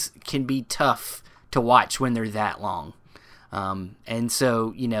movies can be tough to watch when they're that long. And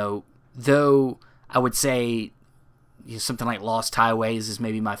so, though I would say something like Lost Highways is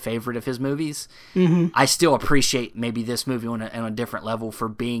maybe my favorite of his movies, I still appreciate maybe this movie on a different level for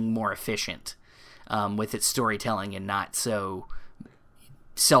being more efficient with its storytelling and not so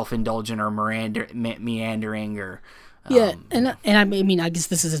self-indulgent or meandering or... and I mean, I guess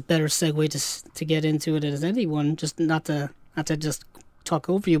this is a better segue to get into it as anyone, just not to just talk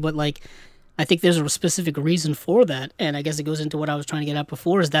over you, but like... I think there's a specific reason for that, and I guess it goes into what I was trying to get at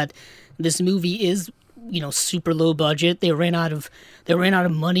before, is that this movie is, super low budget. They ran out of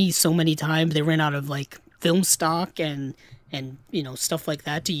money so many times. They ran out of like film stock and stuff like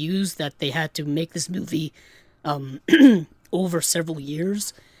that to use, that they had to make this movie over several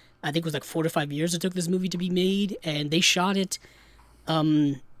years. I think it was like 4 to 5 years it took this movie to be made, and they shot it.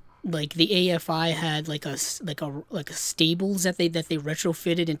 Like the AFI had like a stables that they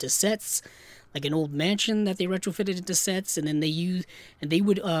retrofitted into sets, like an old mansion that they retrofitted into sets, and then they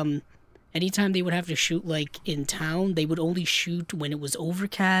would anytime they would have to shoot like in town, they would only shoot when it was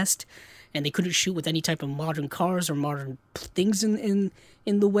overcast, and they couldn't shoot with any type of modern cars or modern things in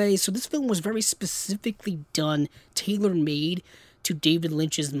the way. So this film was very specifically done, tailor-made to David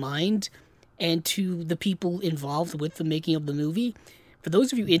Lynch's mind and to the people involved with the making of the movie. For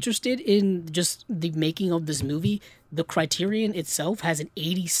those of you interested in just the making of this movie, the Criterion itself has an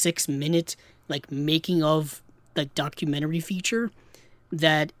 86-minute like making of like documentary feature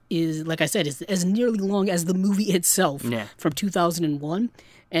that is, like I said, is as nearly long as the movie itself from 2001.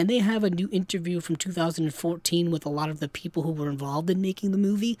 And they have a new interview from 2014 with a lot of the people who were involved in making the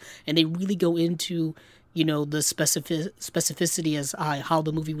movie, and they really go into the specificity as how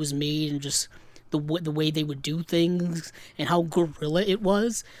the movie was made and just the way they would do things and how guerrilla it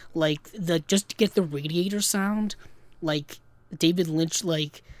was. Like, just to get the radiator sound, like, David Lynch,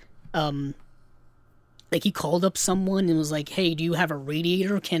 like he called up someone and was like, hey, do you have a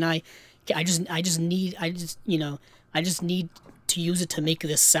radiator? I just need to use it to make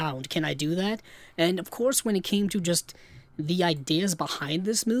this sound. Can I do that? And, of course, when it came to just the ideas behind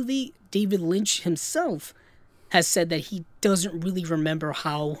this movie, David Lynch himself has said that he doesn't really remember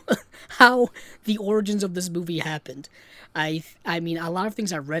how the origins of this movie happened. I mean, a lot of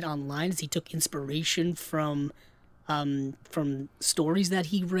things I read online is he took inspiration from stories that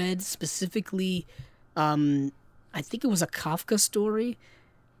he read, specifically, I think it was a Kafka story,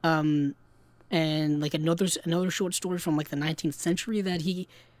 and like another short story from like the 19th century that he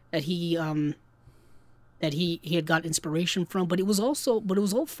had got inspiration from. But it was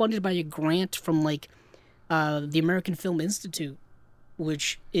all funded by a grant from like the American Film Institute,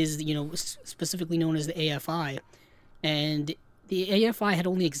 which is specifically known as the AFI, and the AFI had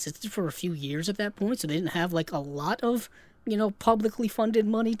only existed for a few years at that point, so they didn't have like a lot of publicly funded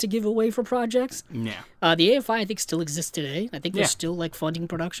money to give away for projects. Yeah. The AFI, I think, still exists today. I think they're still like funding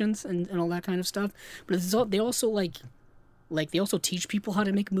productions and all that kind of stuff. But they also they also teach people how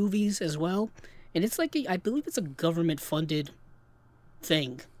to make movies as well. And it's like I believe it's a government funded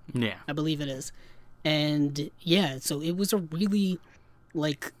thing. Yeah. I believe it is. And yeah, so it was a really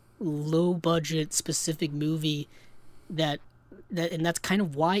like low budget specific movie that and that's kind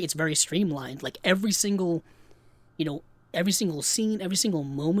of why it's very streamlined. Like every single scene, every single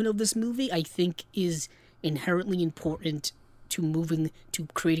moment of this movie, I think is inherently important to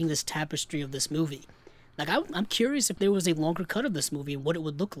creating this tapestry of this movie. Like I'm curious if there was a longer cut of this movie and what it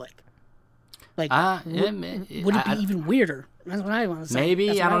would look like. Like would it be even weirder? That's what I want to say.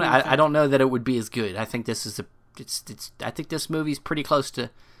 Maybe I don't know. I don't know that it would be as good. I think this is I think this movie's pretty close to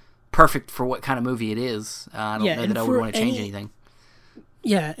perfect for what kind of movie it is. I don't know that I would want to change anything.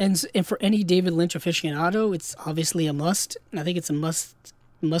 Yeah, and for any David Lynch aficionado, it's obviously a must. I think it's a must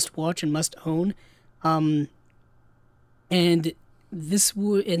watch and must own. And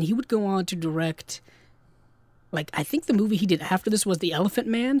he would go on to direct. Like, I think the movie he did after this was The Elephant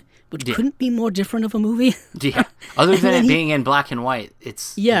Man, which couldn't be more different of a movie. Yeah. Other than it being in black and white,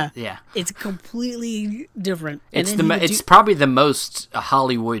 it's... Yeah. It's completely different. It's probably the most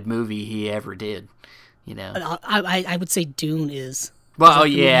Hollywood movie he ever did, I would say Dune is. Well,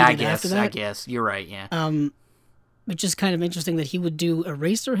 yeah, I guess. You're right, yeah. Which is kind of interesting that he would do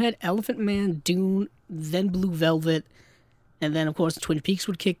Eraserhead, Elephant Man, Dune, then Blue Velvet, and then, of course, Twin Peaks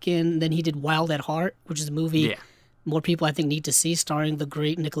would kick in. Then he did Wild at Heart, which is a movie more people, I think, need to see, starring the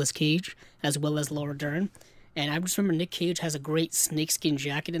great Nicolas Cage, as well as Laura Dern. And I just remember Nick Cage has a great snakeskin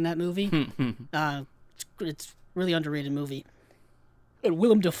jacket in that movie. It's a really underrated movie. And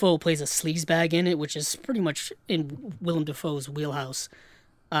Willem Dafoe plays a sleazebag in it, which is pretty much in Willem Dafoe's wheelhouse.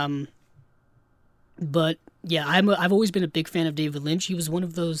 But, yeah, I've always been a big fan of David Lynch. He was one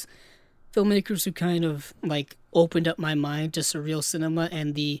of those filmmakers who kind of like opened up my mind to surreal cinema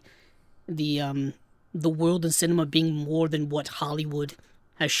and the world in cinema being more than what Hollywood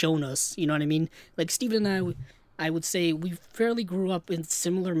has shown us. You know what I mean? Like Steven and I would say we fairly grew up in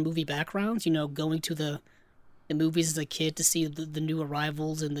similar movie backgrounds. Going to the movies as a kid to see the new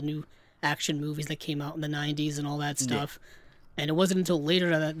arrivals and the new action movies that came out in the 90s and all that stuff. Yeah. And it wasn't until later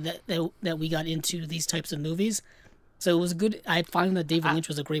that we got into these types of movies. So it was good. I found that David Lynch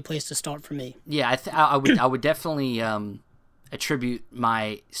was a great place to start for me. Yeah, I would definitely attribute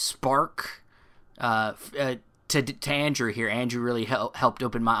my spark to Andrew here. Andrew really helped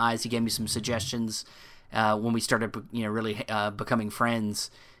open my eyes. He gave me some suggestions when we started, really becoming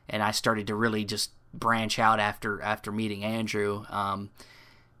friends, and I started to really just branch out after meeting Andrew. And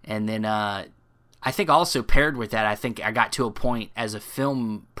then I think also paired with that, I think I got to a point as a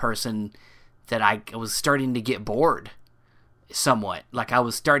film person that I was starting to get bored somewhat. Like I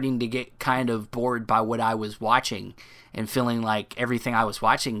was starting to get kind of bored by what I was watching and feeling like everything I was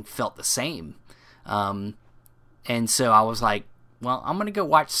watching felt the same. And so I was like, well, I'm going to go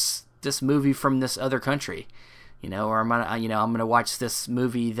watch this movie from this other country, or I'm going to watch this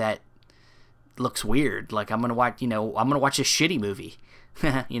movie that looks weird. Like I'm going to watch a shitty movie,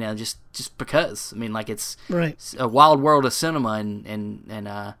 just because. I mean, like it's a wild world of cinema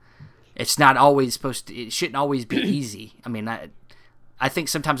and it's not always it shouldn't always be easy. I mean, I think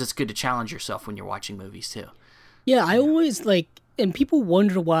sometimes it's good to challenge yourself when you're watching movies too. Yeah, I always and people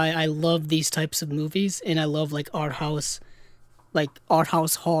wonder why I love these types of movies and I love art house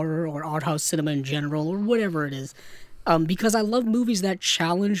horror or art house cinema in general or whatever it is. Because I love movies that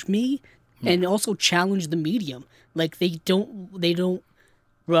challenge me and also challenge the medium. Like they don't live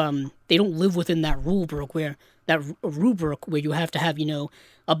within that rubric where you have to have,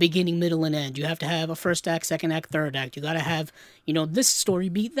 a beginning, middle, and end. You have to have a first act, second act, third act. You got to have, this story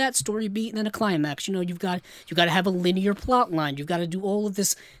beat, that story beat, and then a climax. You've got to have a linear plot line. You've got to do all of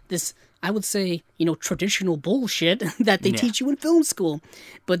this, I would say, traditional bullshit that they teach you in film school.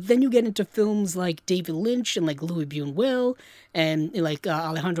 But then you get into films like David Lynch and like Louis Buñuel and like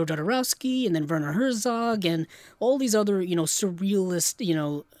Alejandro Jodorowsky and then Werner Herzog and all these other,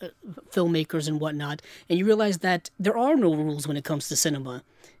 surrealist, filmmakers and whatnot. And you realize that there are no rules when it comes to cinema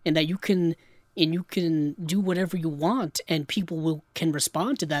and that you can do whatever you want and people can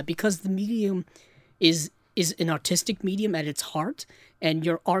respond to that because the medium is is an artistic medium at its heart, and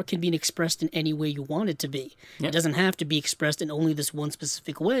your art can be expressed in any way you want it to be. Yep. It doesn't have to be expressed in only this one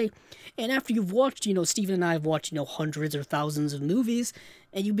specific way. And after you've watched, Steven and I have watched, hundreds or thousands of movies,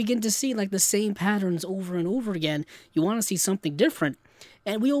 and you begin to see like the same patterns over and over again, you want to see something different.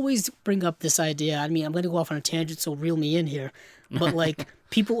 And we always bring up this idea. I mean, I'm going to go off on a tangent, so reel me in here. But like,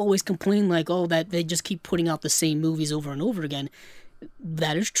 people always complain like, oh, that they just keep putting out the same movies over and over again.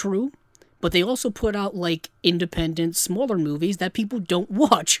 That is true. But they also put out, like, independent, smaller movies that people don't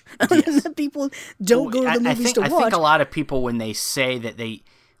watch. Yes. That people don't go to the movies to watch. I think a lot of people, when they say that they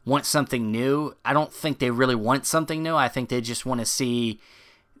want something new, I don't think they really want something new. I think they just want to see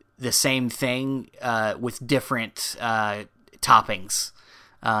the same thing with different toppings.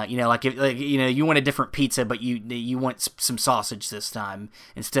 You want a different pizza, but you want some sausage this time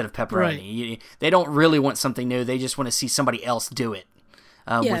instead of pepperoni. Right. They don't really want something new. They just want to see somebody else do it.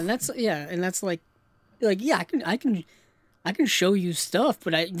 And that's like I can show you stuff,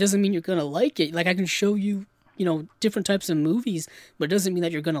 but it doesn't mean you're gonna like it. Like I can show you, different types of movies, but it doesn't mean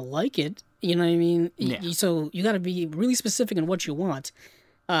that you're gonna like it. You know what I mean? Yeah. So you got to be really specific in what you want,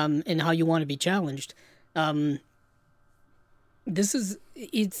 and how you want to be challenged. So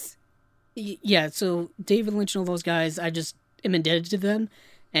David Lynch and all those guys, I just am indebted to them,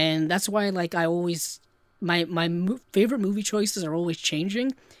 and that's why I always. My favorite movie choices are always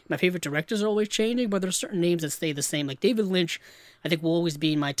changing. My favorite directors are always changing, but there are certain names that stay the same. Like David Lynch, I think will always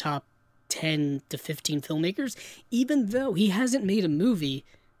be in my top 10 to 15 filmmakers, even though he hasn't made a movie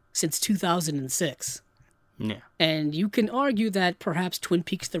since 2006. Yeah. And you can argue that perhaps Twin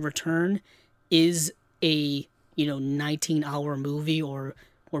Peaks: The Return is a 19-hour movie or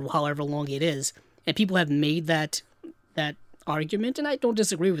however long it is, and people have made that argument, and I don't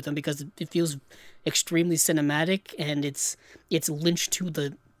disagree with them because it feels extremely cinematic and it's Lynch to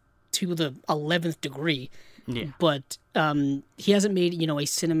the 11th degree. Yeah. But he hasn't made a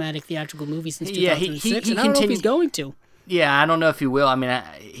cinematic theatrical movie since 2006, and I don't know if he's going to. Yeah, I don't know if he will. I mean,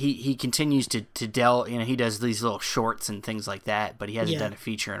 he continues to delve. He does these little shorts and things like that, but he hasn't done a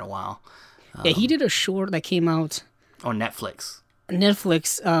feature in a while. He did a short that came out on Netflix.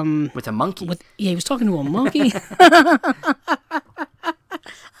 With a monkey. He was talking to a monkey.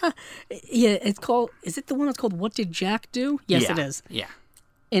 Yeah, it's called. Is it the one that's called "What Did Jack Do"? Yes, it is. Yeah.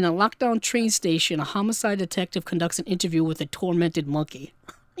 In a lockdown train station, a homicide detective conducts an interview with a tormented monkey.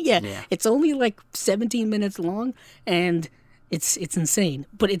 Yeah, it's only like 17 minutes long, and it's insane.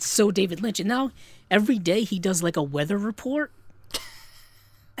 But it's so David Lynch. And now every day he does like a weather report.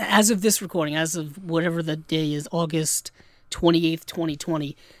 As of this recording, as of whatever the day is, August 28th,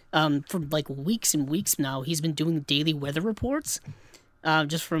 2020, for like weeks and weeks now, he's been doing daily weather reports,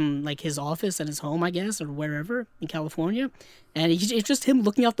 just from like his office and his home, I guess, or wherever in California. And it's just him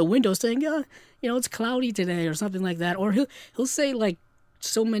looking out the window saying, it's cloudy today or something like that. Or he'll say like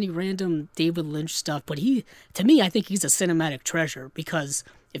so many random David Lynch stuff. But to me, I think he's a cinematic treasure because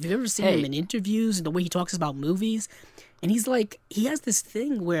if you've ever seen him in interviews and the way he talks about movies, and he's like, he has this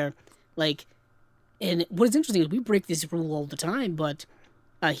thing where like, and what is interesting is we break this rule all the time, but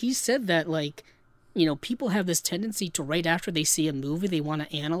he said that, like, people have this tendency to, right after they see a movie, they want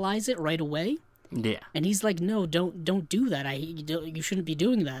to analyze it right away. Yeah. And he's like, no, don't do that. You shouldn't be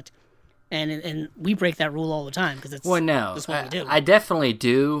doing that. And we break that rule all the time because that's what we do. I definitely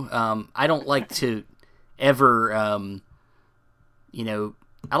do. I don't like to ever, I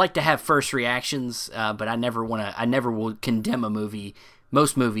like to have first reactions, but I never will condemn a movie.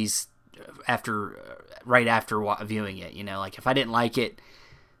 Most movies right after viewing it, like if I didn't like it,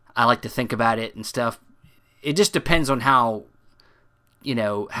 I like to think about it and stuff. It just depends on how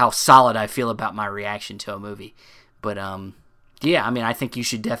solid I feel about my reaction to a movie. But I think you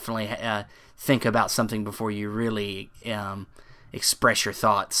should definitely think about something before you really express your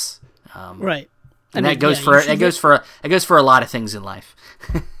thoughts. Right. And that goes for a lot of things in life.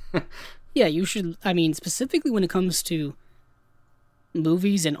 Yeah, you should. I mean, specifically when it comes to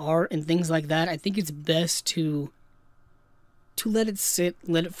movies and art and things like that, I think it's best to let it sit,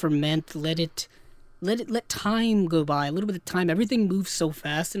 let it ferment, let time go by, a little bit of time. Everything moves so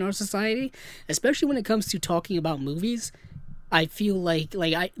fast in our society, especially when it comes to talking about movies. I feel like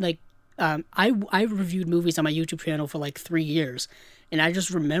I reviewed movies on my YouTube channel for like 3 years, and I just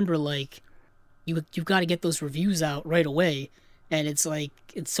remember like you've got to get those reviews out right away. And it's like,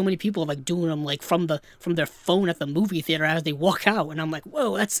 it's so many people like doing them like from their phone at the movie theater as they walk out. And I'm like,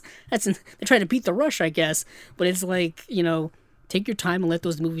 whoa, they're trying to beat the rush, I guess. But it's like, take your time and let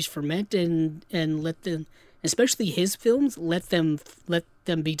those movies ferment and let them, especially his films, let them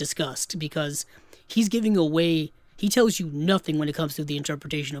be discussed because he's giving away he tells you nothing when it comes to the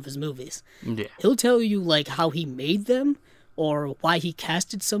interpretation of his movies. Yeah. He'll tell you like how he made them, or why he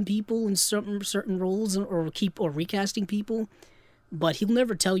casted some people in certain roles, or recasting people, but he'll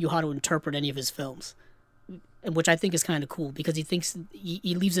never tell you how to interpret any of his films, which I think is kind of cool, because he thinks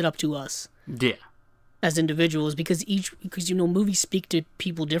he leaves it up to us. Yeah. As individuals, because movies speak to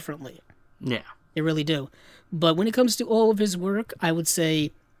people differently. Yeah. They really do. But when it comes to all of his work, I would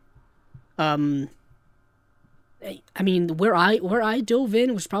say, I mean, where I dove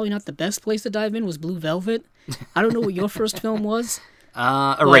in was probably not the best place to dive in, was Blue Velvet. I don't know what your first film was.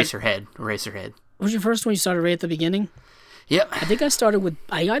 Eraserhead. Eraserhead. Was your first one you started right at the beginning? Yep. I think I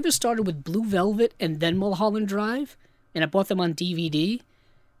either started with Blue Velvet and then Mulholland Drive, and I bought them on DVD.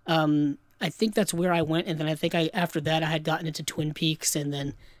 I think that's where I went, and then I think after that I had gotten into Twin Peaks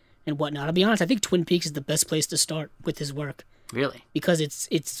and whatnot. I'll be honest, I think Twin Peaks is the best place to start with his work. Really? Because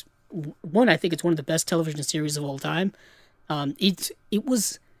it's one, I think it's one of the best television series of all time. It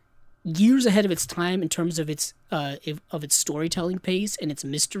was years ahead of its time in terms of its storytelling pace and its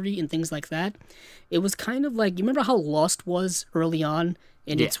mystery and things like that. It was kind of like, you remember how Lost was early on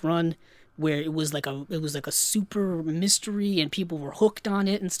in its run, where it was like a super mystery and people were hooked on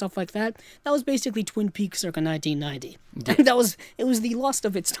it and stuff like that. That was basically Twin Peaks circa 1990. It was the Lost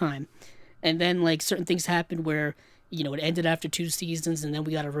of its time. And then like certain things happened where, it ended after 2 seasons, and then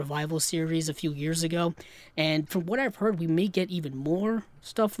we got a revival series a few years ago. And from what I've heard, we may get even more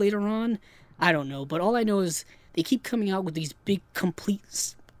stuff later on. I don't know, but all I know is they keep coming out with these big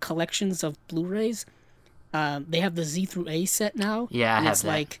complete collections of Blu-rays. They have the Z through A set now. Yeah, and I have it's that.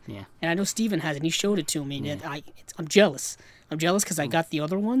 Like, yeah. And I know Steven has it, and he showed it to me. And I'm jealous. I'm jealous because I got the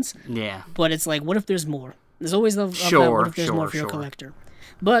other ones. Yeah. But it's like, what if there's more? There's always what if there's more for your collector.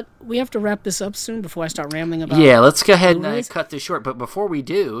 But we have to wrap this up soon before I start rambling about. Yeah, let's go ahead and cut this short. But before we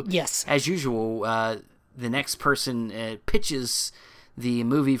do, yes, as usual, the next person pitches the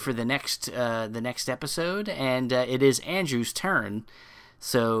movie for the next episode, and it is Andrew's turn.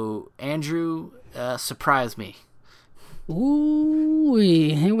 So, Andrew, surprise me. Ooh,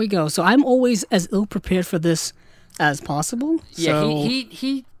 here we go. So I'm always as ill prepared for this as possible. Yeah, so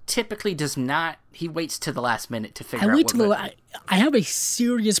he typically does not. He waits to the last minute to figure out. I have a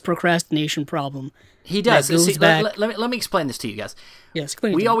serious procrastination problem. He does. See, let me explain this to you guys. Yes,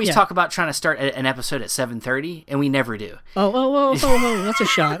 we always talk about trying to start an episode at 7:30, and we never do. Oh! That's a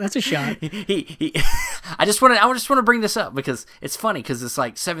shot. That's a shot. I just want to bring this up because it's funny, because it's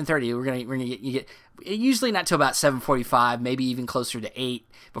like 7:30. We're gonna get usually not till about 7:45, maybe even closer to 8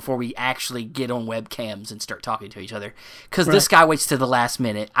 before we actually get on webcams and start talking to each other. Because this guy waits to the last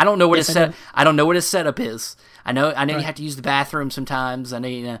minute. I don't know what I don't know what his setup is. I know you have to use the bathroom sometimes. I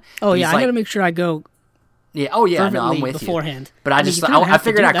know Oh yeah, I gotta make sure I go. Yeah. Oh yeah. No, I'm with beforehand. You. But I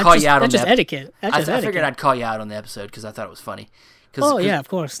figured I'd call you out on that. That's just etiquette. I figured I'd call you out on the episode because I thought it was funny. Yeah, of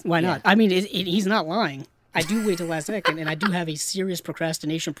course. Why not? I mean, he's not lying. I do wait till the last second, and I do have a serious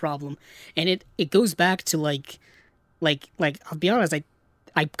procrastination problem, and it goes back to like I'll be honest,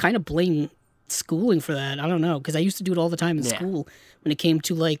 I kind of blame schooling for that. I don't know, because I used to do it all the time in school when it came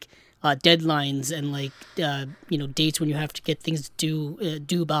to like deadlines and like dates when you have to get things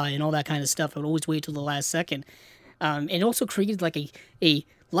due by and all that kind of stuff. I would always wait till the last second, and it also created like a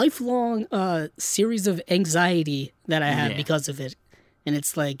lifelong series of anxiety that I have because of it. And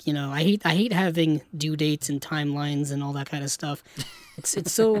it's like, I hate having due dates and timelines and all that kind of stuff.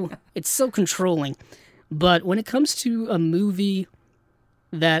 It's so controlling. But when it comes to a movie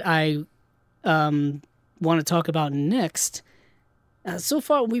that I want to talk about next, so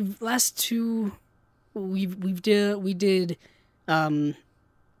far we did a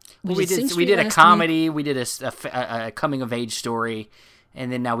comedy, we did a coming of age story,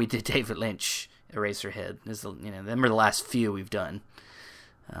 and then now we did David Lynch, Eraserhead. Them are the last few we've done.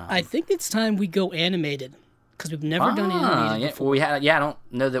 I think it's time we go animated, because we've never done animated before. Well, I don't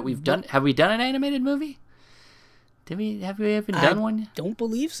know that we've done. Have we done an animated movie? Have we ever done one? I don't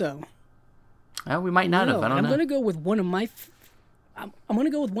believe so. Well, we might not have. I don't know. I'm gonna go with one of my. I'm gonna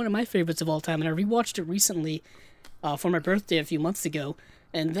go with one of my favorites of all time, and I rewatched it recently for my birthday a few months ago,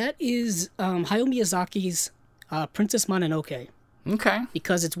 and that is Hayao Miyazaki's Princess Mononoke. Okay.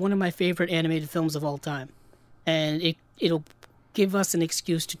 Because it's one of my favorite animated films of all time, and it'll give us an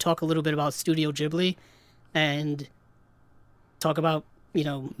excuse to talk a little bit about Studio Ghibli, and talk about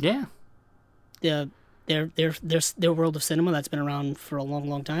their world of cinema that's been around for a long,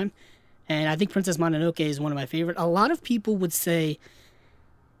 long time. And I think Princess Mononoke is one of my favorite. A lot of people would say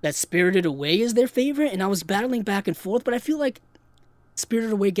that Spirited Away is their favorite, and I was battling back and forth, but I feel like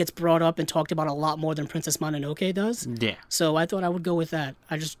Spirited Away gets brought up and talked about a lot more than Princess Mononoke does. Yeah. So I thought I would go with that.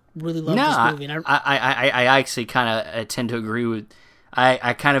 I just really love this movie. And I actually kind of tend to agree with.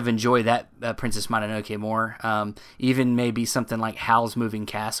 I kind of enjoy that Princess Mononoke more. Even maybe something like Howl's Moving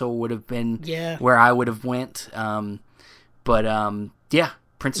Castle would have been where I would have went.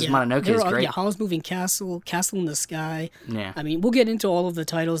 Princess Mononoke is great. Yeah, Howl's Moving Castle, Castle in the Sky. Yeah. I mean, we'll get into all of the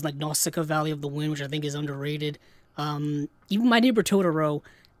titles like Nausicaa, Valley of the Wind, which I think is underrated. Even My Neighbor Totoro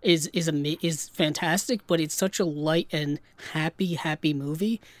is fantastic, but it's such a light and happy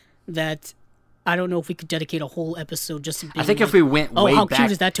movie that I don't know if we could dedicate a whole episode just to being I think if we went way how back,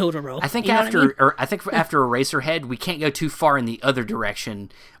 cute is that Totoro? I think after after Eraserhead, we can't go too far in the other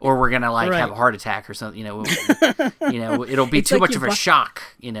direction, or we're gonna have a heart attack or something. It'll be too much of a shock.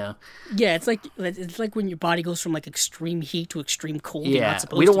 Yeah, it's like when your body goes from like extreme heat to extreme cold. Yeah,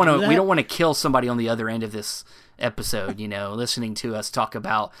 we don't want to kill somebody on the other end of this episode. Listening to us talk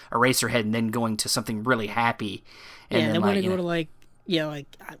about Eraserhead and then going to something really happy. And then we're gonna go to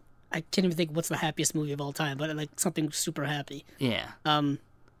I can't even think what's the happiest movie of all time, but like something super happy. Yeah.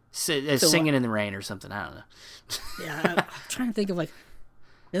 Singing in the Rain or something. I don't know. Yeah, I'm trying to think of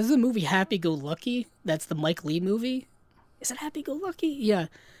there's a movie Happy Go Lucky. That's the Mike Lee movie. Is it Happy Go Lucky? Yeah,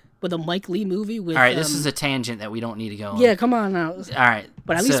 with a Mike Lee movie with. All right, this is a tangent that we don't need to go on. Yeah, come on now. All right,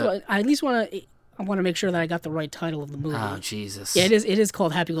 but I at least want to make sure that I got the right title of the movie. Oh Jesus! Yeah, it is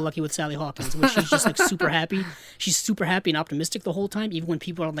called Happy Go Lucky with Sally Hawkins, where she's just super happy. She's super happy and optimistic the whole time, even when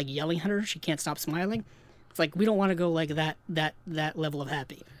people are yelling at her. She can't stop smiling. It's we don't want to go that level of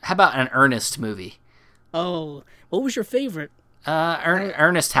happy. How about an Ernest movie? Oh, what was your favorite?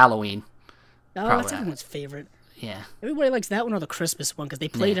 Ernest Halloween. Oh, that's everyone's favorite. Yeah. Everybody likes that one or the Christmas one because they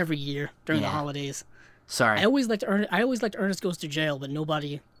play it every year during the holidays. Sorry. I always liked Ernest Goes to Jail, but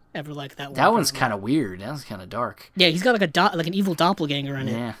nobody ever liked that one. That one's kind of weird. That one's kind of dark. Yeah, he's got an evil doppelganger in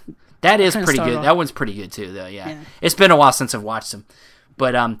it. Yeah. That is pretty good. That one's pretty good too, though. Yeah. It's been a while since I've watched them.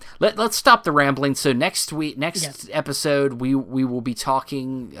 But let's stop the rambling. So next episode, we will be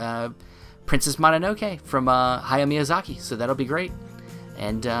talking Princess Mononoke from Hayao Miyazaki. So that'll be great.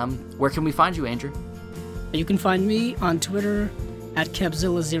 And where can we find you, Andrew? You can find me on Twitter at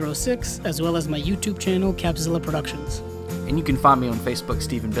Capzilla06, as well as my YouTube channel, Capzilla Productions. And you can find me on Facebook,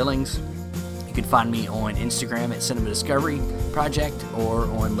 Stephen Billings. You can find me on Instagram at Cinema Discovery Project or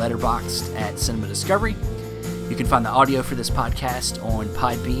on Letterboxd at Cinema Discovery. You can find the audio for this podcast on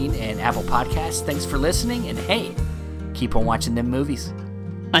Podbean and Apple Podcasts. Thanks for listening, and hey, keep on watching them movies.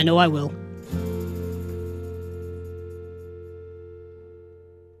 I know I will.